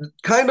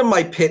kind of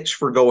my pitch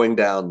for going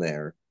down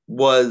there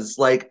was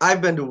like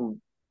I've been to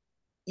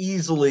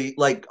easily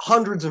like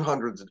hundreds and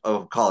hundreds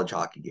of college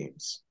hockey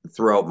games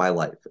throughout my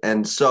life.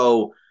 And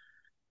so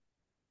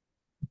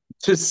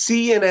to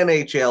see an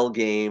NHL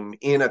game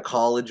in a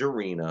college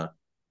arena,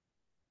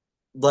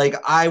 like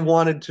I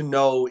wanted to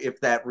know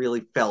if that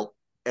really felt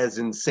as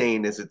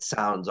insane as it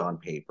sounds on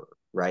paper,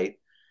 right?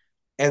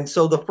 And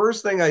so the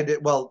first thing I did,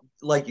 well,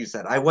 like you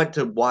said, I went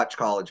to watch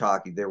college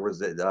hockey. There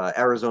was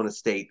Arizona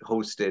State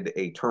hosted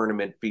a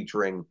tournament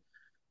featuring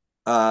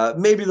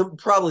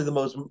probably the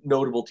most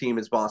notable team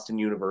is Boston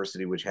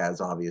University, which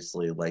has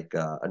obviously like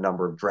a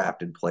number of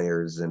drafted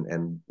players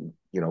and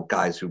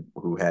guys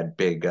who had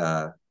big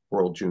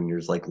World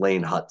Juniors like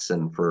Lane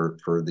Hudson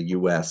for the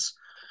U.S.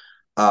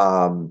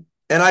 And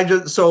I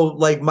just so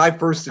like my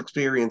first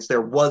experience there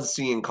was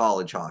seeing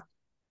college hockey,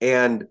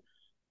 and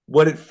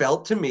what it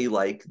felt to me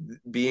like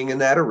being in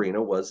that arena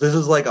was this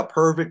is like a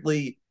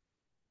perfectly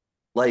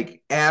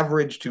like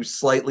average to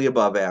slightly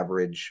above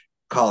average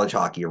college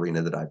hockey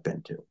arena that I've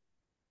been to.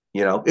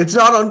 It's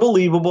not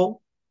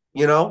unbelievable,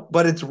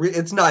 but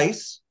it's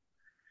nice.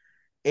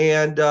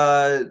 And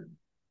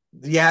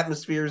the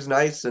atmosphere is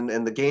nice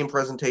and the game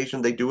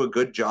presentation, they do a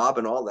good job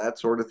and all that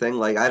sort of thing.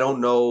 Like, I don't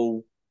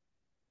know.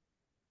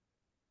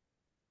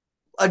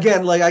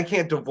 Again, like I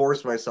can't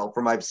divorce myself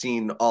from I've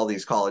seen all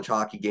these college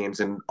hockey games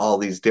in all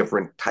these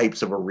different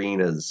types of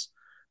arenas.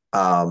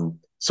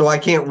 So I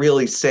can't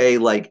really say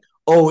like,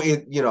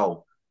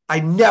 I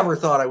never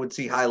thought I would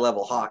see high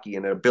level hockey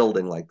in a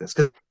building like this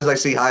because I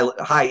see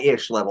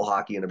high-ish level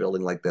hockey in a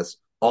building like this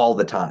all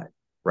the time,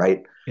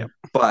 right? Yep.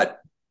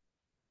 But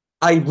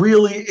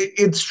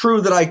it's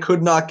true that I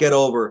could not get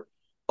over,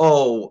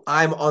 oh,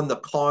 I'm on the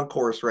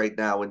concourse right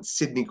now and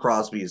Sidney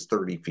Crosby is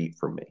 30 feet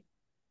from me.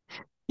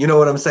 You know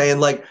what I'm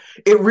saying? Like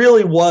it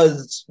really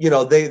was,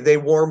 they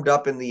warmed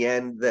up in the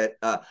end that,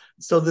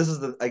 so this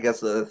is I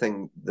guess the other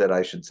thing that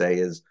I should say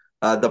is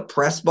the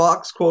press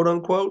box, quote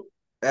unquote,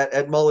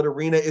 at Mullett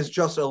Arena is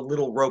just a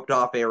little roped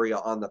off area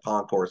on the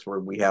concourse where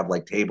we have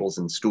like tables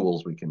and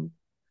stools we can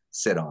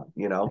sit on,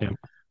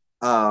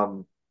 Yeah.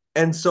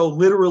 And so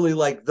literally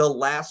like the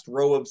last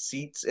row of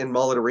seats in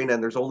Mullett Arena,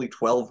 and there's only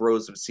 12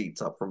 rows of seats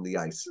up from the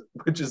ice,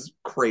 which is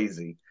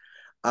crazy.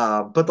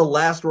 But the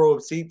last row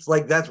of seats,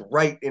 like that's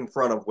right in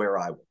front of where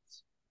I was.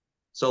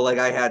 So like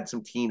I had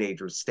some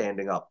teenagers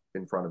standing up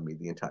in front of me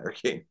the entire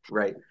game,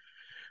 right?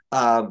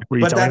 Were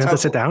you But telling that's them how to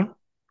sit down?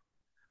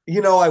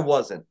 I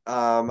wasn't.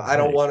 I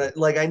don't Right. want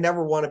to I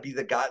never want to be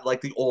the guy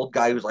like the old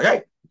guy who's like,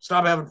 hey,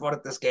 stop having fun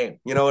at this game.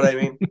 You know what I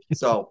mean?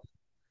 So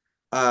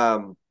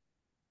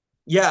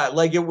yeah,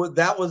 like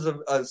that was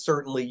a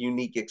certainly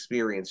unique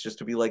experience just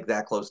to be like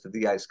that close to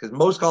the ice because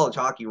most college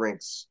hockey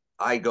rinks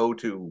I go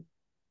to,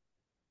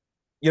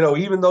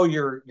 even though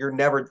you're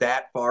never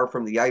that far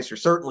from the ice, you're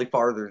certainly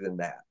farther than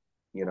that.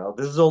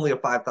 This is only a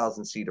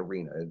 5,000 seat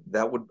arena.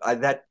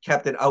 That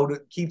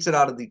keeps it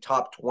out of the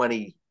top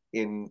 20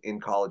 in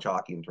college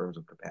hockey in terms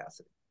of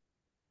capacity.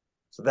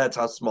 So that's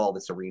how small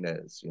this arena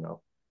is, you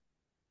know.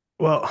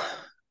 Well,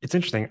 it's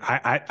interesting.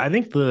 I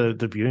think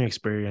the viewing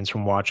experience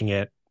from watching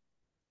it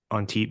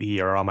on TV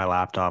or on my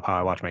laptop, how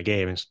I watch my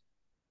games,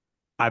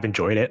 I've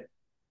enjoyed it.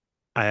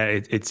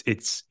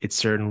 It's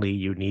certainly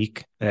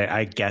unique.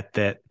 I get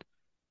that,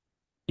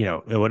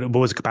 what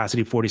was the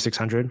capacity?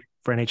 4,600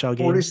 for NHL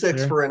games 46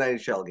 there? for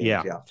NHL games,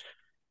 Yeah. yeah.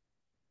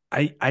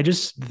 I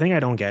just, the thing I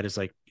don't get is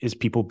like, is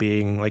people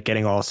being like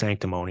getting all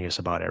sanctimonious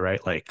about it, right?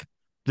 Like,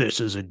 this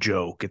is a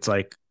joke. It's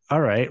like, all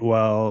right,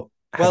 well,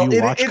 have Well,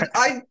 you watched,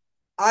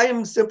 I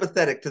am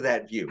sympathetic to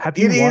that view. have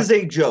you It watched, is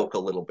a joke a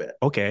little bit.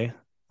 okay,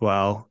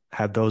 well,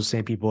 have those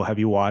same people, have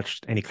you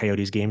watched any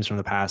Coyotes games from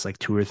the past like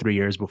 2 or 3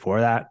 years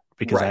before that?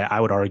 Because Right. I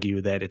would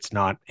argue that it's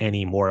not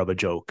any more of a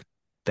joke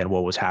than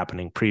what was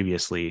happening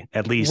previously.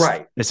 At least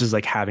Right. this is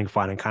like having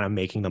fun and kind of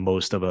making the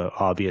most of a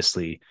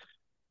obviously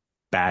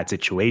bad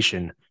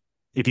situation.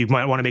 If you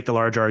might want to make the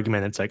large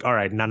argument, it's like, all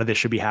right, none of this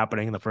should be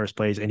happening in the first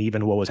place. And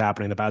even what was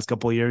happening the past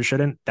couple of years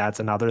shouldn't.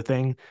 That's another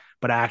thing.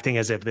 But acting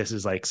as if this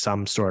is like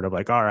some sort of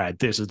like, all right,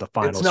 this is the It's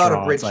final not a straw.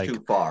 It's bridge like,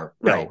 too far.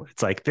 Right. no,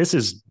 it's like, this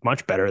is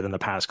much better than the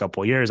past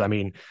couple of years. I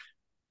mean,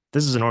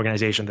 this is an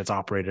organization that's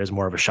operated as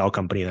more of a shell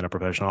company than a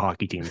professional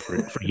hockey team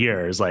for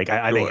years. Like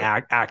I think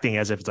Sure. acting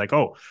as if it's like,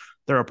 oh,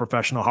 they're a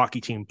professional hockey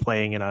team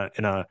playing in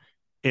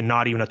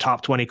not even a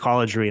top 20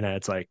 college arena.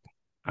 It's like,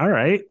 all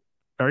right,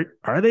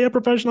 are they a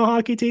professional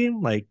hockey team?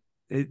 Like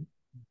it,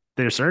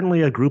 there's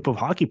certainly a group of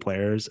hockey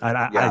players.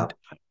 Yeah.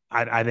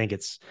 I think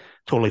it's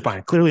totally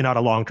fine. Clearly not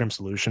a long-term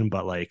solution,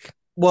 but like I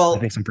Well,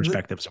 think some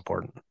perspective is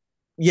important.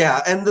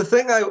 yeah, and the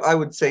thing I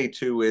would say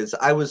too is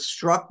I was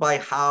struck by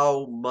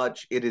how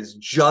much it is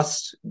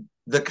just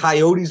the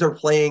Coyotes are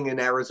playing in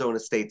Arizona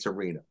State's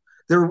arena.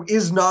 There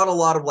is not a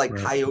lot of like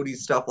Right.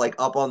 Coyotes stuff like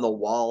up on the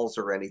walls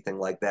or anything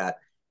like that.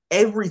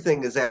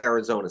 Everything is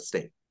Arizona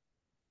State.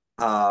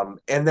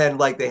 And then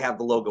like they have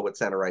the logo at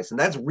center ice, and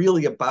that's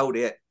really about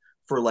it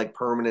for like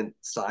permanent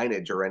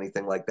signage or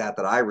anything like that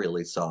that I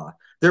really saw.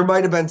 There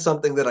might have been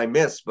something that I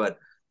missed, but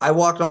I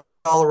walked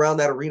all around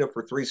that arena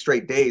for 3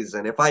 straight days,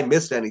 and if I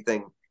missed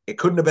anything, it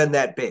couldn't have been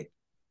that big.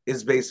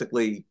 Is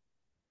basically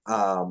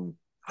how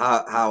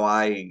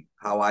I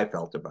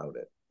felt about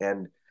it,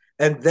 and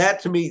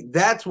that to me,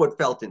 that's what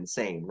felt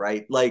insane,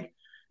 right? Like Yeah.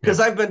 because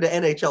I've been to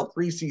NHL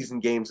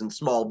preseason games in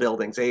small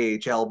buildings,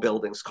 AHL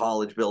buildings,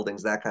 college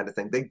buildings, that kind of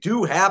thing. They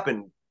do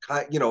happen,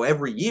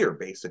 every year,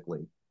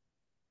 basically.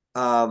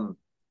 Um,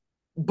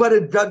 but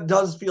it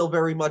does feel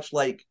very much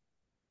like,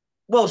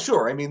 well,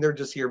 sure. I mean, they're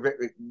just here,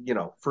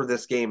 for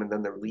this game, and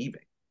then they're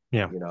leaving.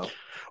 Yeah. You know,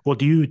 Well,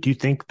 do you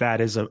think that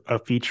is a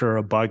feature or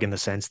a bug in the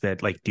sense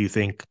that like do you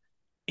think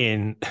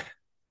in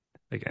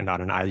like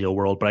not an ideal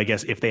world, but I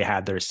guess if they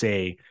had their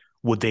say,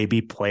 would they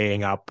be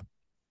playing up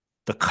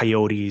the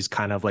Coyotes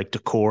kind of like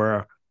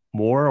decor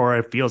more, or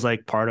it feels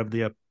like part of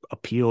the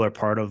appeal or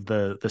part of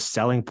the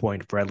selling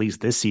point for at least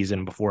this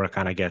season before it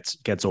kind of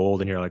gets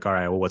old and you're like, all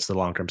right, well, what's the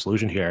long term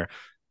solution here?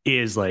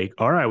 Is like,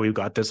 all right, we've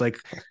got this like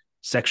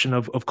section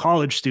of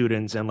college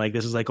students and like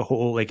this is like a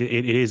whole like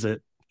it is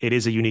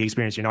a unique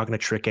experience. You're not going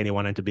to trick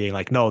anyone into being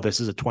like, no, this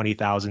is a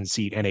 20,000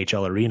 seat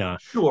NHL arena.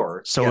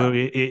 sure, So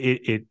yeah,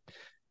 it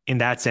in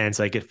that sense,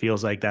 like it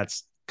feels like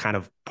that's kind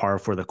of par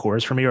for the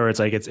course for me, or it's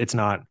like it's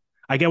not.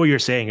 I get what you're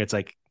saying. It's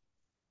like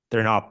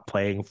they're not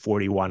playing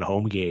 41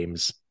 home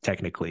games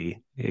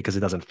technically because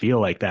it doesn't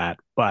feel like that.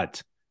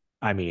 But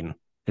I mean,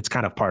 it's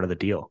kind of part of the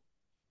deal.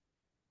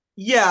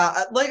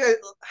 yeah. Like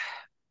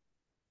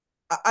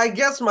I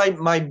guess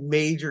my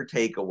major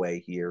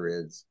takeaway here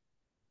is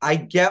I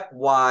get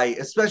why,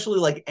 especially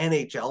like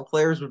NHL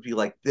players would be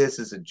like, this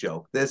is a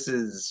joke. This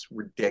is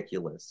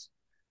ridiculous.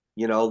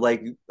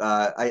 Like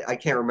I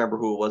can't remember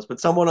who it was, but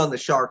someone on the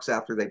Sharks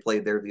after they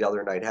played there the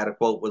other night had a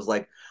quote was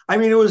like, I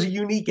mean, it was a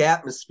unique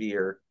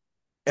atmosphere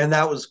and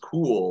that was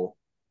cool.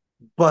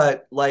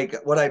 But like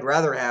what I'd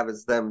rather have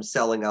is them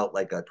selling out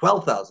like a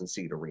 12,000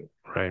 seat arena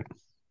Right.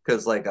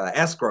 because like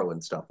escrow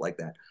and stuff like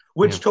that, Yeah.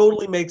 which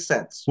totally makes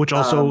sense. Which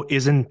also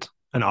isn't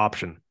an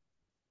option.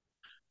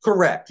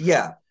 Correct.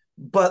 Yeah.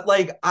 But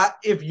like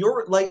if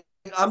you're like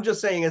I'm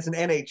just saying as an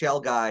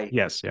NHL guy,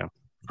 Yes. Yeah.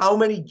 how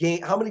many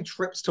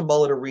trips to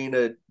Mullett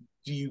Arena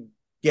do you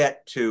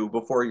get to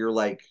before you're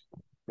like,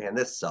 man,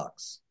 this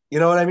sucks. You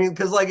know what I mean?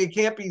 Because like it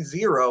can't be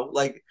zero,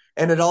 like,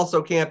 and it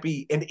also can't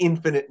be an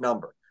infinite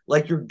number.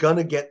 Like you're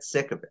gonna get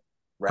sick of it,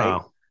 right?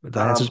 Oh, the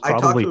answer is I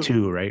talked probably to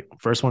two, right?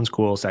 First one's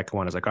cool. Second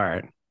one is like, all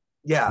right,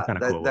 yeah,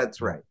 kind of cool.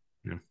 that's right.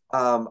 Yeah.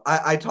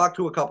 I talked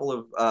to a couple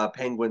of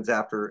Penguins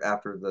after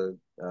the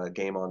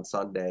game on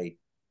Sunday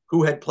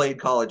who had played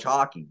college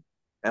hockey,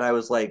 and I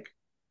was like,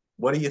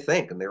 "What do you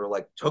think?" And they were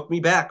like, "Took me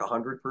back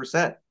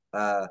 100%."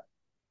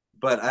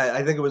 But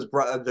I think it was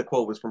the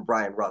quote was from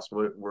Brian Rust,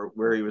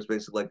 where he was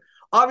basically like,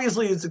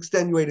 "Obviously, it's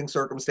extenuating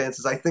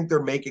circumstances. I think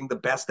they're making the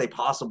best they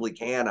possibly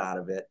can out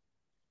of it."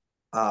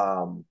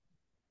 Um,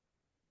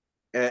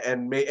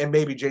 and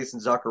maybe Jason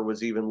Zucker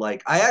was even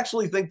like, "I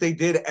actually think they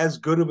did as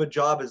good of a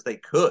job as they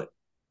could."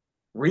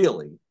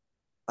 Really.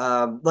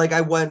 Like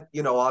I went,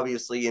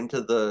 obviously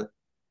into the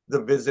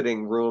the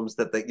visiting rooms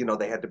that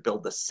they had to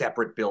build a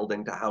separate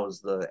building to house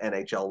the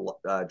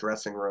NHL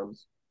dressing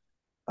rooms.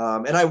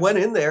 And I went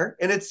in there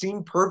and it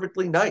seemed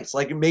perfectly nice,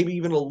 like maybe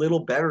even a little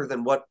better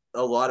than what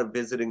a lot of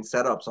visiting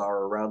setups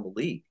are around the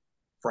league,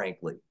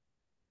 frankly.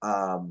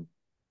 Um,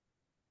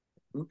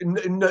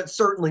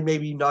 Certainly,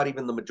 maybe not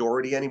even the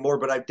majority anymore,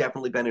 but I've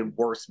definitely been in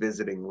worse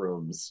visiting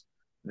rooms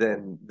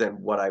than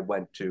what I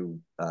went to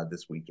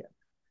this weekend.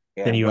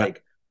 Then And you,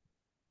 like,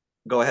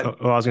 go ahead.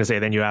 well, I was going to say,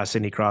 then you asked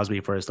Sidney Crosby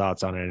for his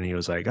thoughts on it, and he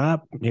was like,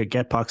 you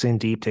get pucks in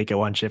deep, take it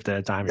one shift at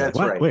a time. You're like,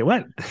 That's what? right. Wait,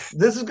 what?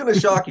 This is going to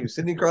shock you.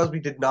 Sidney Crosby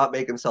did not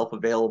make himself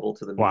available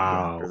to the media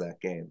after Wow. that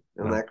game.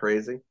 Isn't No, that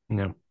crazy?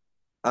 no.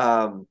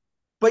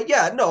 But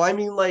yeah, no, I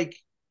mean, like,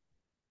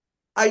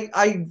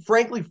 I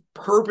frankly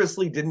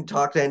purposely didn't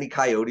talk to any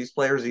Coyotes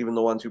players, even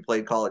the ones who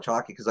played college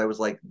hockey, because I was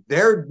like,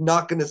 they're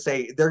not going to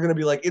say, they're going to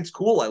be like, it's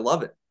cool, I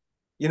love it.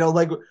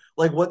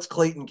 Like what's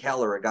Clayton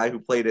Keller, a guy who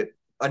played at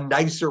a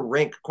nicer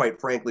rink, quite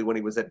frankly, when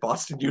he was at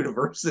Boston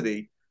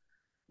University.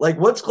 Like,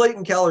 what's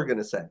Clayton Keller going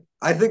to say?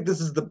 I think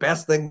this is the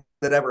best thing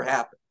that ever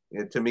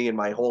happened to me in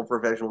my whole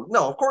professional.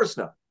 No, of course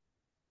not.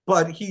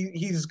 But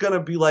he's going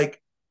to be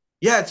like,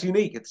 yeah, it's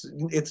unique.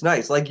 It's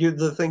nice. Like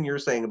the thing you're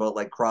saying about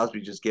like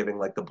Crosby just giving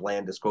like the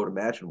blandest quote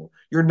imaginable.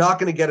 You're not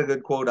going to get a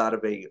good quote out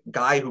of a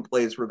guy who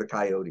plays for the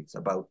Coyotes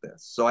about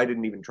this. So I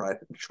didn't even try,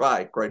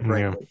 quite Yeah.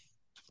 frankly.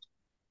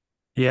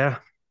 Yeah.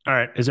 All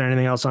right. Is there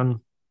anything else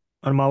on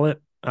Mullett?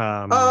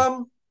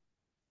 Um,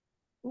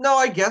 no,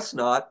 I guess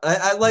not.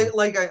 I like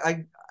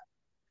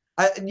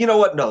you know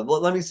what? No,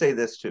 let me say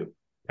this too.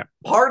 Yeah.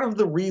 Part of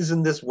the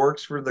reason this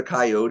works for the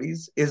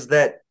Coyotes is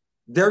that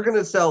they're going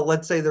to sell,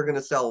 let's say they're going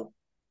to sell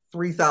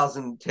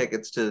 3,000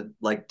 tickets to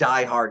like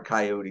diehard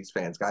Coyotes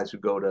fans, guys who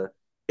go to,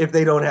 if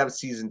they don't have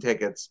season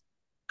tickets,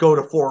 go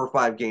to 4 or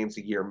 5 games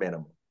a year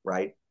minimum,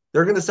 right?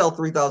 They're going to sell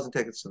 3,000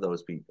 tickets to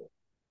those people.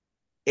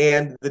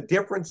 And the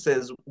difference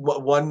is,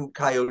 what one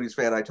Coyotes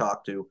fan I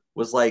talked to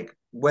was like,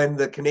 when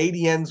the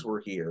Canadiens were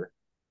here,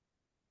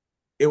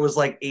 it was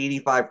like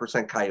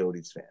 85%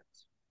 Coyotes fans.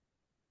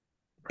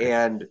 Right.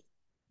 And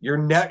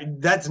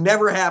that's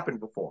never happened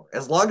before.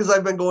 As long as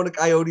I've been going to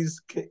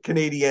Coyotes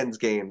Canadiens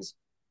games,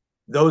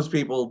 those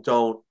people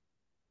don't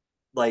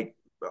like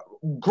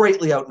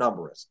greatly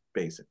outnumber us,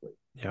 basically.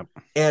 Yep.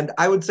 And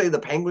I would say the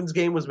Penguins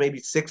game was maybe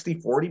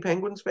 60-40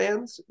 Penguins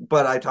fans,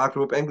 but I talked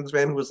to a Penguins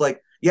fan who was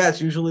like, yeah,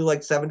 it's usually like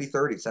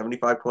 70-30,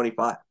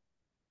 75-25,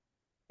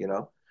 you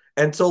know?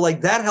 And so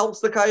like that helps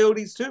the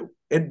Coyotes too.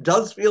 It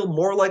does feel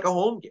more like a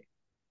home game.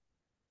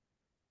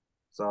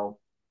 So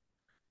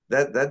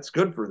that's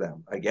good for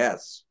them, I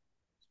guess.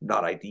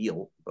 Not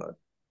ideal, but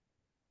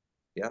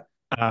yeah.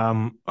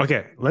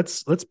 Okay,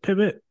 let's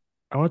pivot.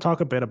 I want to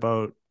talk a bit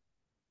about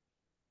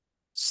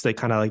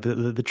kind of like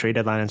the trade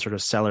deadline and sort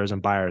of sellers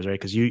and buyers, right?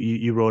 Because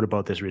you wrote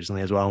about this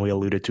recently as well, and we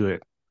alluded to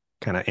it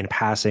kind of in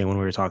passing when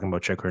we were talking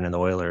about Chychrun and the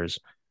Oilers.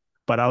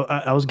 But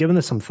I was giving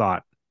this some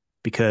thought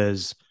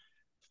because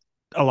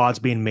a lot's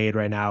being made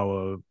right now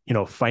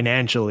of,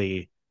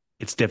 financially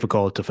it's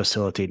difficult to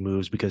facilitate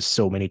moves because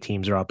so many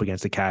teams are up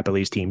against the cap, at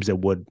least teams that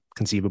would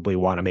conceivably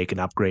want to make an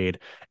upgrade.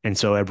 And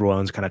so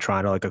everyone's kind of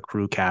trying to like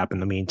accrue cap in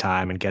the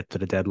meantime and get to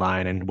the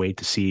deadline and wait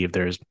to see if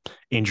there's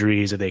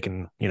injuries, if they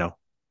can,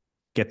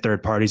 get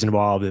third parties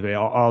involved, if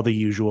all the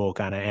usual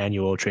kind of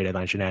annual trade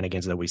deadline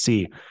shenanigans that we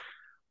see.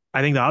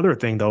 I think the other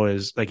thing though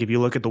is like if you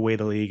look at the way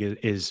the league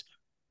is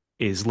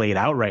laid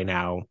out right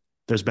now,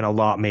 there's been a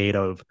lot made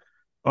of,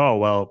 oh,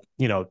 well,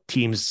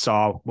 teams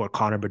saw what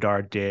Connor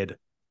Bedard did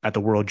at the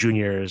World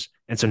Juniors.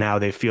 And so now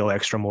they feel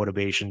extra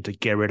motivation to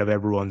get rid of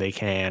everyone they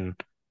can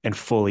and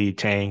fully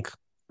tank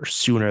or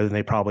sooner than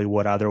they probably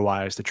would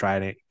otherwise to try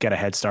to get a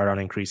head start on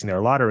increasing their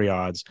lottery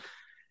odds.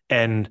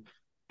 And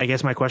I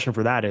guess my question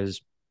for that is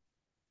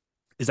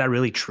that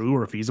really true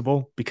or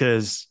feasible?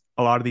 Because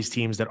a lot of these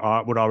teams that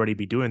would already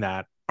be doing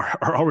that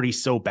are already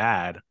so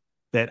bad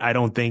that I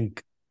don't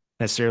think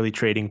necessarily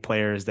trading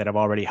players that have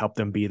already helped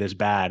them be this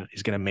bad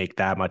is going to make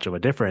that much of a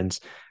difference.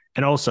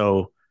 And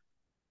also,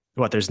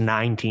 there's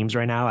 9 teams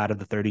right now out of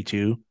the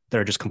 32 that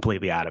are just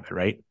completely out of it,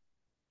 right?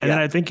 And Yeah.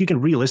 then I think you can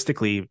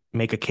realistically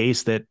make a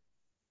case that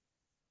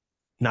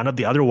none of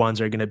the other ones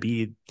are going to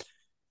be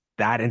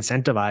that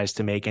incentivized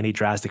to make any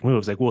drastic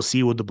moves. Like we'll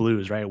see with the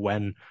Blues, right?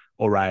 When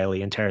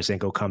O'Reilly and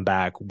Tarasenko come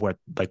back,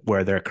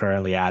 where they're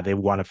currently at. They've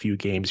won a few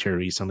games here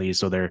recently,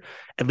 so they're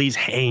at least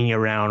hanging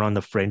around on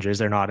the fringes.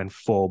 They're not in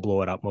full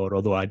blow it up mode,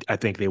 although I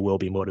think they will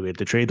be motivated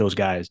to trade those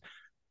guys.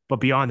 But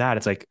beyond that,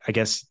 it's like, I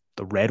guess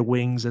the Red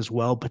Wings as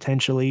well,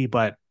 potentially,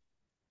 but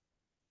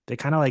they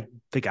kind of like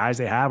the guys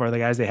they have are the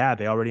guys they had.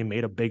 They already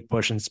made a big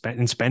push in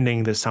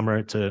spending this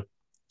summer to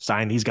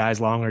sign these guys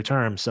longer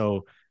term.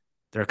 So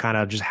they're kind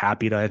of just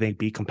happy to, I think,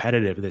 be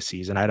competitive this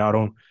season. I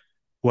don't,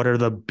 what are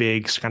the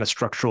big kind of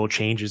structural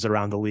changes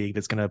around the league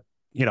that's going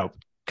to,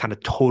 kind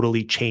of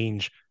totally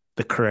change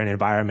the current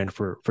environment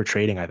for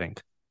trading, I think.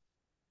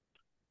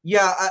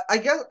 Yeah, I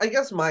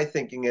guess my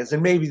thinking is,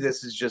 and maybe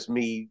this is just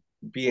me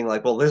being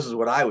like, well, this is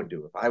what I would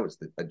do if I was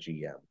a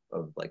GM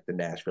of like the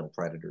Nashville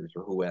Predators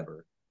or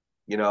whoever,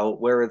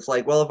 where it's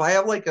like, well, if I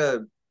have like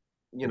a,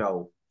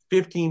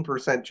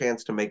 15%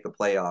 chance to make the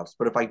playoffs.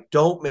 But if I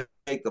don't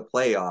make the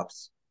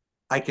playoffs,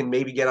 I can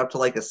maybe get up to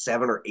like a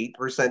 7 or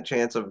 8%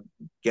 chance of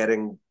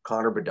getting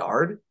Connor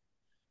Bedard.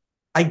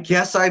 I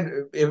guess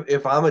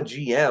if I'm a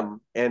GM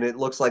and it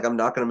looks like I'm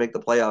not going to make the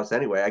playoffs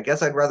anyway, I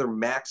guess I'd rather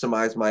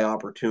maximize my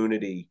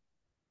opportunity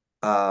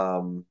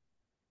to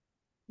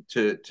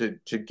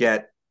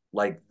get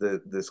like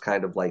this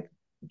kind of like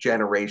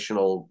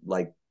generational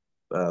like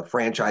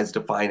franchise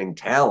defining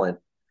talent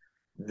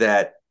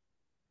that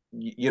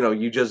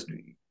you just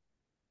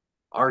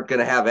aren't going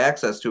to have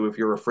access to if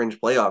you're a fringe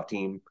playoff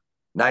team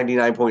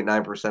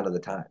 99.9% of the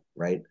time,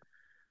 right?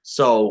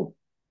 So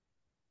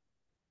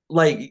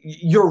like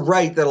you're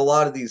right that a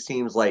lot of these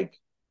teams like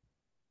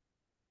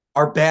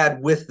are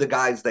bad with the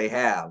guys they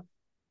have,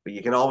 but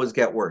you can always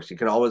get worse. You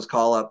can always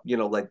call up,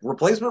 like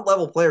replacement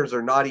level players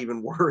are not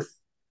even worth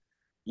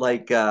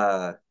like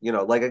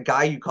like a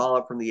guy you call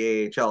up from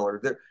the AHL,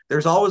 or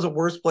there's always a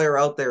worse player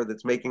out there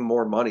that's making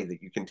more money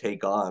that you can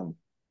take on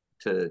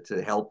to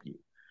help you.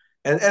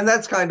 And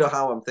that's kind of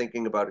how I'm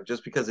thinking about it,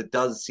 just because it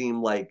does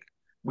seem like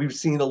we've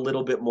seen a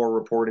little bit more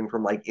reporting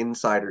from like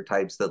insider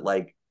types that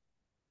like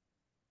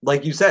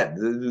you said,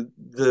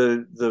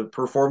 the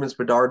performance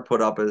Bedard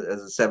put up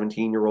as a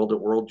 17-year-old at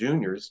World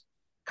Juniors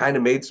kind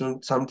of made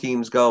some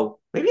teams go,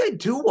 maybe I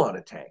do want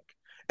to tank.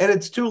 And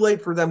it's too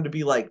late for them to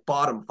be like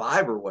bottom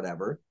 5 or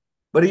whatever.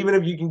 But even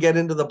if you can get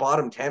into the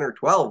bottom 10 or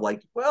 12,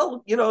 like,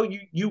 well,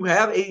 you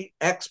have a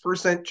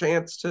X%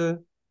 chance to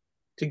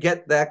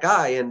get that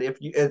guy. And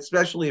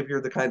especially if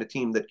you're the kind of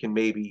team that can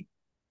maybe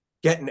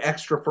get an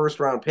extra first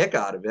round pick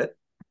out of it,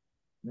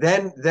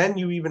 then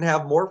you even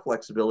have more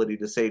flexibility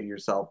to say to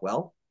yourself,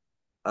 well,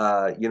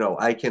 I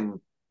can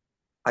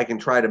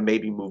try to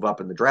maybe move up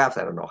in the draft.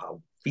 I don't know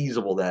how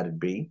feasible that'd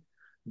be,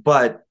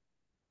 but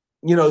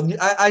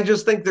I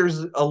just think there's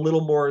a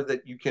little more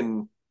that you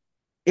can,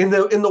 in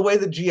the way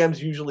that GMs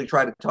usually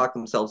try to talk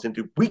themselves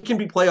into. We can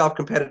be playoff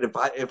competitive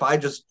if I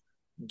just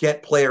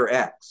get player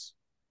X.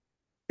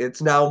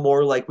 It's now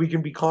more like we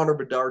can be Connor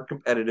Bedard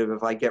competitive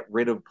if I get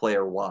rid of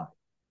player Y.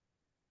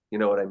 You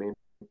know what I mean?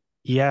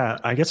 Yeah,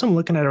 I guess I'm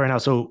looking at it right now.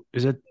 So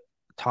is it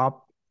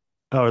top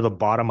or the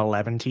bottom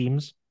 11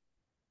 teams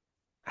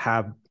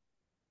have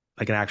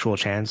like an actual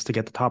chance to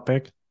get the top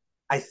pick?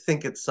 I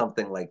think it's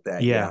something like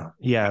that.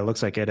 Yeah, it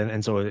looks like it.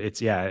 And so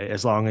it's, yeah,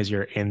 as long as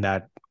you're in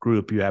that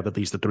group, you have at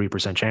least a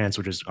 3% chance,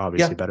 which is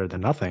obviously better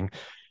than nothing.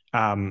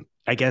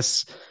 I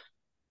guess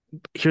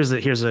here's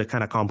a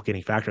kind of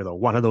complicating factor though.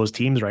 One of those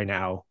teams right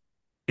now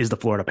is the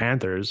Florida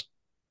Panthers,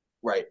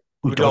 right?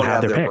 Who don't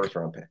have their first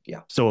round pick.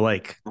 Yeah. So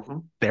like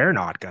they're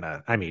not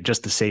gonna, I mean,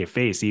 just to save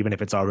face, even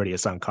if it's already a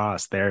sunk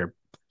cost, they're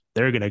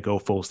gonna go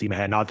full steam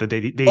ahead. Not that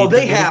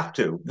they have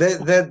to.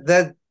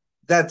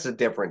 That's a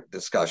different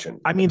discussion.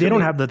 I mean, they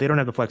don't have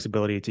the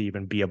flexibility to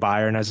even be a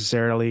buyer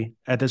necessarily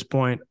at this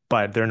point,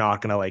 but they're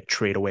not gonna like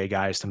trade away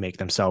guys to make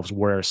themselves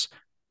worse.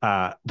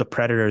 The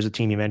Predators, a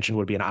team you mentioned,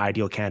 would be an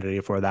ideal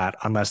candidate for that,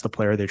 unless the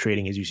player they're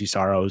trading is UC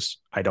Saros.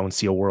 I don't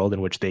see a world in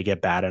which they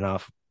get bad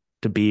enough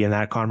to be in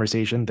that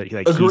conversation. That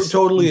he's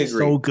totally agree.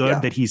 So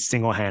good that he's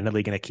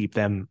single-handedly going to keep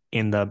them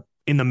in the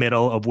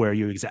middle of where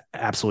you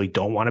absolutely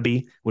don't want to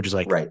be, which is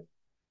like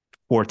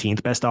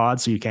 14th best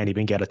odds, so you can't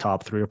even get a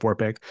top 3 or 4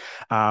 pick.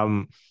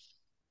 And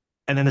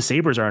then the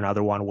Sabres are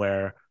another one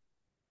where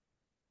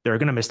they're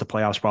going to miss the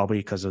playoffs probably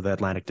because of the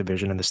Atlantic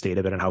Division and the state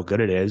of it and how good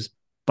it is.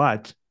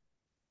 But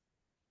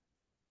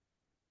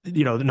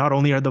not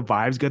only are the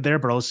vibes good there,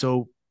 but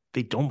also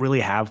they don't really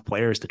have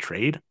players to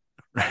trade.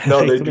 No,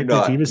 like, they do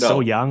not. The team is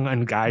so young,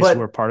 and guys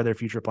who are part of their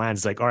future plans.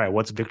 It's like, all right,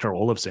 what's Victor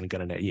Olofsson going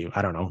to net you?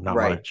 I don't know, not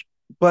much.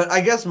 But I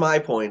guess my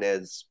point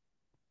is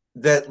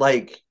that,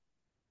 like,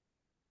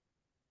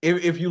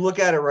 if you look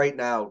at it right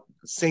now,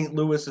 St.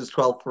 Louis is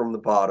 12th from the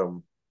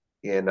bottom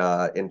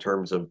in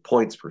terms of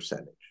points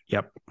percentage.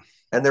 Yep,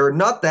 and they're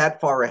not that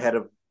far ahead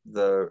of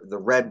the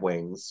Red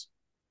Wings.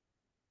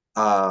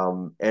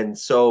 And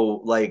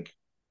so like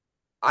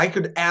I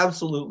could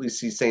absolutely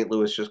see St.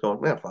 Louis just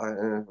going, man,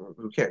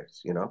 who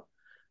cares?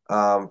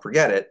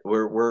 Forget it.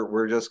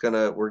 We're just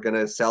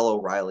gonna sell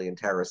O'Reilly and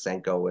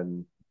Tarasenko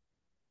and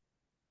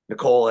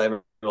Nikola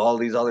and all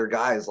these other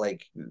guys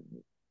like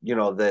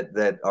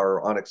that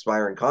are on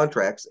expiring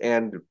contracts.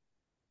 And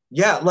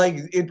yeah, like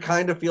it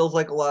kind of feels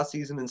like a lost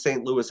season in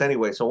St. Louis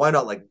anyway. So why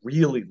not like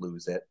really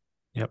lose it?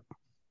 Yep.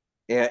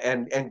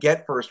 And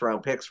get first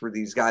round picks for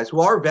these guys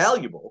who are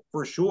valuable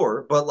for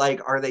sure, but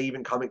like, are they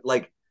even coming?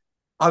 Like,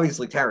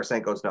 obviously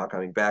Tarasenko's not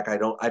coming back. I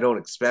don't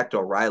expect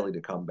O'Reilly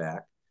to come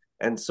back.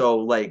 And so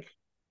like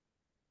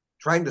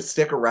trying to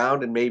stick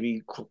around and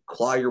maybe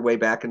claw your way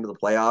back into the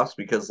playoffs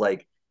because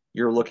like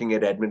you're looking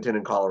at Edmonton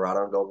and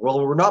Colorado and go, well,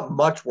 we're not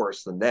much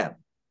worse than them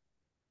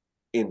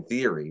in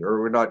theory,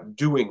 or we're not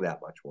doing that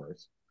much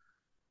worse.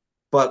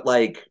 But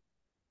like,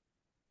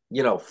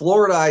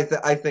 Florida,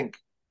 I think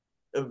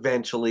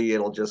eventually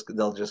they'll just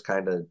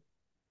kind of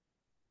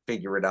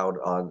figure it out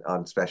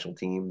on special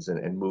teams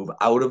and move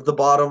out of the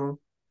bottom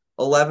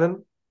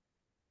 11,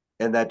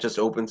 and that just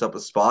opens up a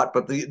spot.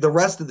 But the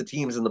rest of the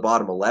teams in the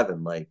bottom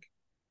 11, like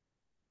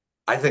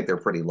I think they're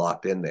pretty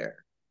locked in there.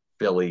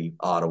 Philly,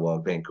 Ottawa,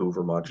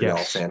 Vancouver, Montreal,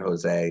 Yes. San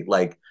Jose.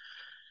 Like,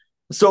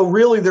 so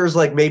really there's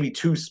like maybe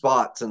two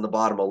spots in the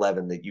bottom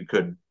 11 that you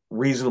could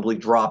reasonably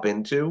drop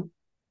into.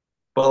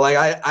 But like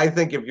I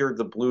think if you're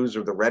the Blues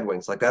or the Red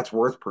Wings, like that's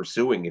worth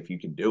pursuing if you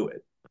can do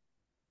it.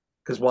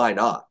 Because why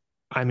not?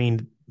 I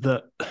mean,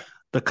 the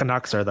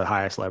Canucks are the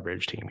highest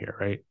leverage team here,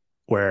 right?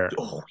 Where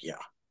Oh yeah.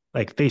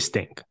 like they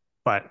stink,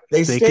 but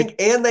They they stink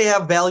could, and they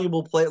have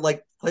valuable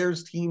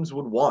players teams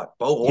would want.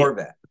 Bo yeah.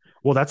 Horvat.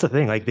 Well, that's the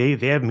thing. Like they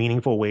have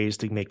meaningful ways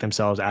to make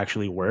themselves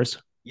actually worse,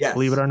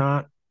 believe it Yes. or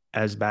not,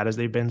 as bad as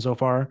they've been so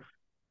far.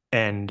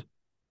 And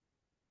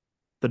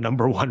the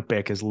number one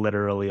pick is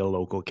literally a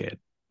local kid.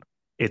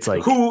 It's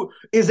like Who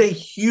is a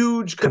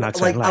huge Canucks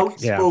fan. like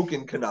Like, yeah,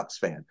 outspoken Canucks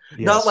fan. yes,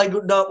 Not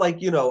like,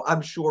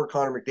 I'm sure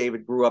Connor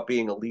McDavid grew up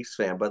being a Leafs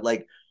fan, but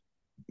like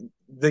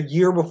the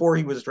year before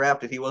he was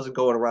drafted, he wasn't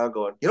going around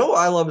going, what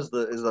I love is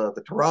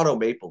the Toronto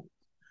Maple Leafs.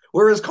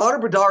 Whereas Connor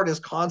Bedard is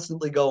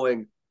constantly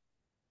going,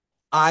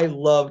 I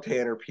love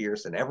Tanner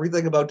Pearson.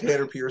 Everything about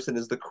Tanner Pearson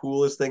is the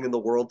coolest thing in the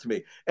world to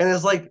me. And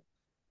it's like,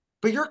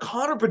 but you're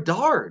Connor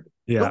Bedard.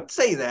 yeah, Don't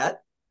say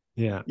that.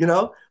 yeah,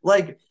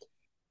 Like,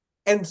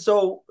 and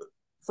so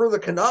for the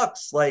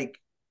Canucks, like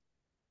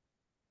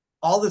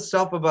all this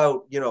stuff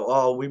about,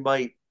 oh, we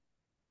might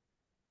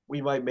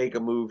make a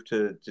move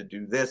to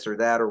do this or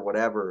that or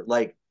whatever.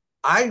 Like,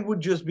 I would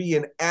just be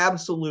an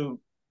absolute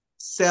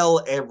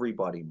sell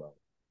everybody mode.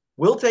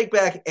 We'll take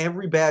back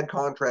every bad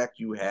contract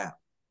you have.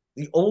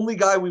 The only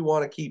guy we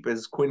want to keep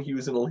is Quinn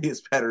Hughes and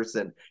Elias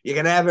Pettersson. You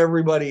can have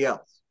everybody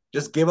else.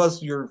 Just give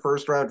us your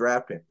first round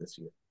draft pick this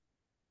year.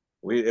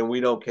 We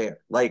don't care.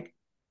 Like,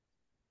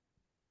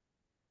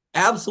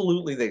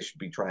 absolutely, they should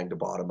be trying to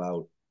bottom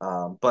out.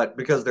 But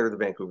because they're the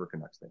Vancouver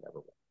Canucks, they never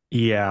will.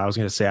 yeah. I was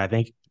gonna say, I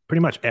think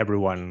pretty much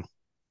everyone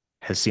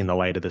has seen the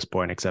light at this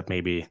point, except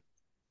maybe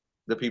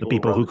The the people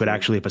people run who the could team.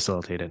 actually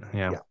facilitate it.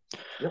 Yeah. Yeah.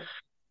 Yep.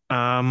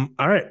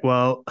 All right.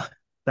 Well,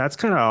 that's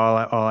kind of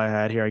all I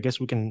had here. I guess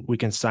we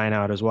can sign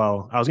out as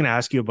well. I was gonna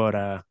ask you about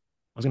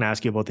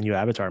the new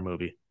Avatar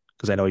movie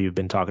because I know you've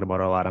been talking about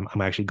it a lot.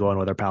 I'm actually going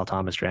with our pal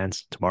Thomas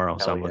Trans tomorrow,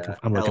 so Hell I'm looking yeah.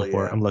 I'm looking Hell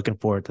forward yeah. I'm looking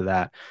forward to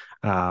that.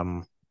 Do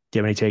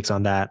you have any takes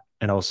on that?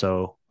 And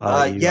also, I'll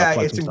let you Yeah,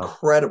 plug it's some stuff.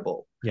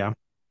 incredible. Yeah,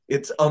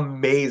 It's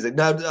amazing.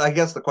 Now, I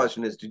guess the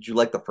question is, did you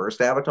like the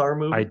first Avatar I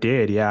movie?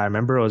 did. Yeah, I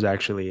remember it was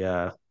actually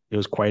it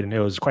was quite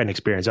an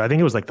experience. I think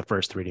it was like the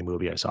first 3D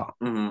movie I saw.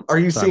 Mm-hmm. Are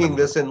you So I seeing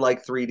remember, this in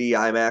like 3D,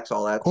 IMAX,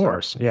 all of that stuff?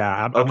 course,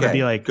 yeah, I'm gonna be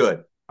Okay, like,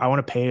 good. I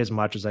want to pay as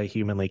much as I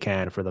humanly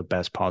can for the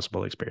best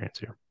possible experience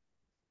here.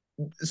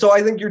 So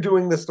I think you're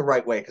doing this the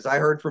right way because I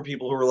heard from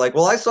people who were like,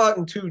 "Well, I saw it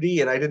in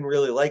 2D and I didn't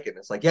really like it." And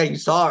it's like, yeah, you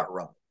saw it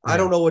wrong. I Yeah.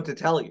 don't know what to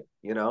tell you.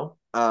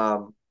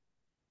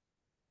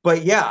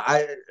 But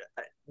yeah,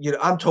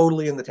 I'm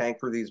totally in the tank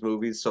for these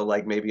movies. So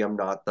like, maybe I'm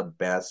not the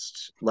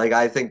best. Like,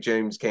 I think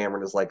James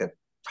Cameron is like a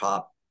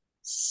top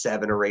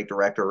 7 or 8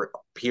 director,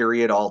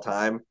 period, all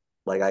time.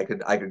 Like, I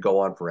could go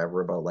on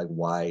forever about like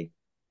why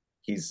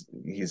he's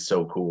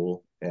so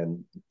cool.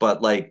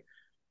 But like,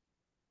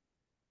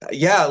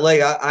 yeah,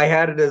 like I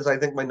had it as I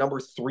think my number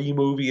 3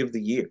 movie of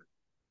the year.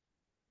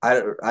 I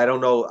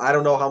don't know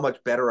how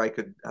much better I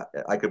could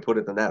put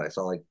it than that. I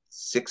saw like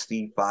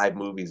 65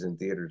 movies in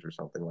theaters or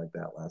something like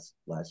that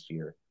last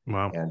year.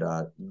 Wow. And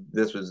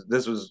this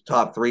was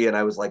top 3, and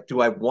I was like,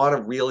 do I want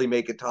to really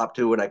make it top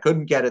 2? And I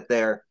couldn't get it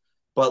there.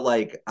 But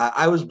like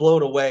I was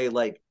blown away.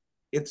 Like,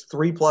 it's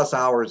 3+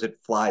 hours, it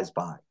flies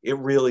by. It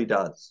really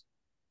does.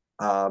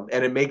 And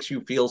it makes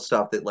you feel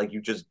stuff that like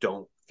you just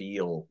don't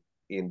feel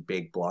in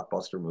big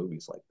blockbuster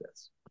movies like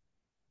this.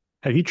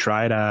 Have you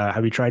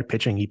tried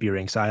pitching EP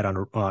ringside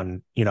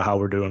on how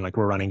we're doing, like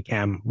we're running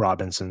Cam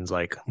Robinson's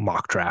like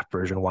mock draft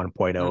version 1.0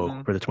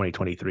 Mm-hmm. for the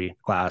 2023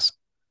 class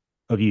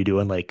of you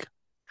doing like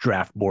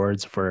draft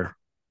boards for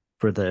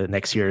the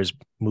next year's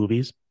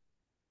movies?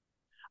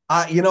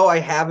 I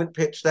haven't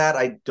pitched that.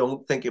 I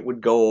don't think it would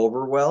go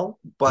over well.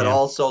 But Yeah.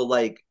 also,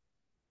 like,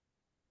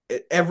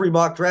 every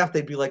mock draft,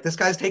 they'd be like, "This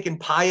guy's taking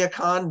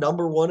Payakon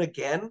number 1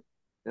 again,"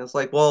 and it's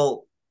like,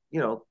 well,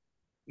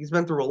 he's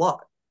been through a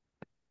lot,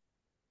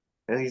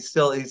 and he's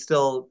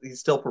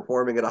still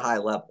performing at a high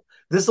level.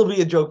 This will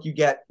be a joke you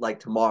get like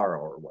tomorrow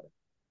or what.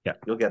 Yeah.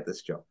 You'll get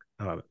this joke.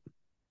 I love it.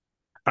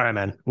 All right,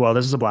 man. Well,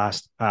 this is a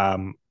blast.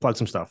 Plug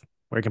some stuff.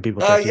 Where can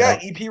people check you Yeah,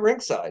 out? EP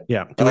Ringside.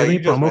 Yeah. Do we have any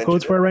You just promo codes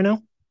mentioned for it. it right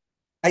now?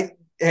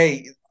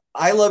 Hey,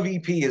 I love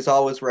EP is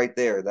always right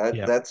there.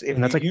 Yeah. That's if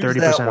And that's you like use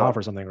that 30% one. off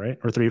or something, right?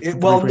 Or three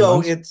Well, free no,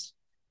 months?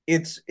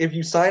 it's if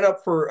you sign up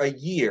for a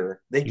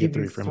year, they You get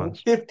give you 3 free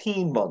months.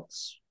 15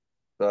 months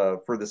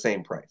for the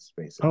same price,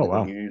 Oh, basically, when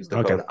wow. you use the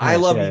Okay. code. I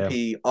Nice. love Yeah,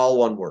 yeah. EP, all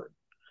one word.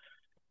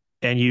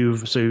 And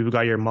you've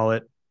got your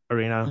Mullet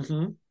Arena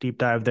Mm-hmm. deep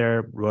dive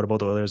there, wrote about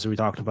the Oilers that we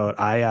talked about.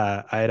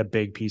 I had a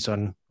big piece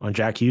on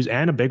Jack Hughes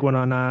and a big one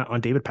on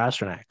David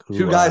Pastrnak,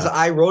 Two who guys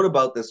I wrote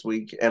about this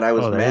week, and I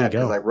was oh, there you mad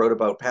because go. I wrote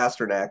about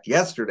Pasternak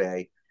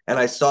yesterday, and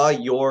I saw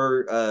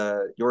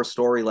your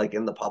story like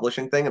in the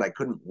publishing thing, and I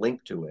couldn't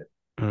link to it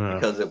Uh,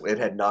 because it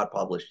had not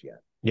published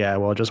yet. yeah,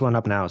 well, it just went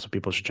up now, so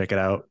people should check it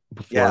out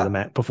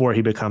Yeah, before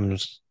he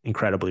becomes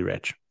incredibly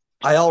rich.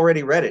 I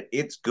already read it.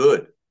 It's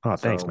good. Oh,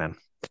 thanks, So man.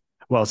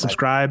 Well, my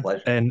subscribe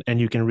pleasure. and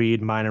you can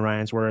read mine and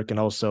Ryan's work, and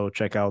also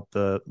check out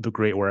the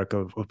great work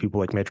of people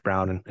like Mitch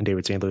Brown and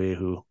David St. Louis,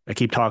 who I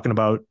keep talking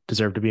about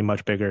deserve to be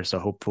much bigger. So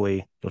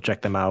hopefully you'll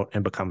check them out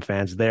and become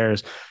fans of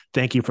theirs.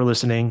 Thank you for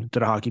listening to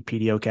the Hockey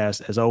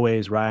PDOcast. As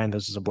always, Ryan,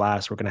 this is a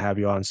blast. We're going to have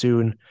you on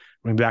soon.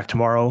 We're going to be back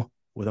tomorrow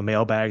with a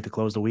mailbag to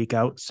close the week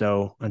out.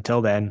 So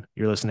until then,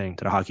 you're listening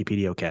to the Hockey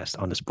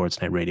PDOcast on the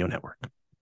Sportsnet Radio Network.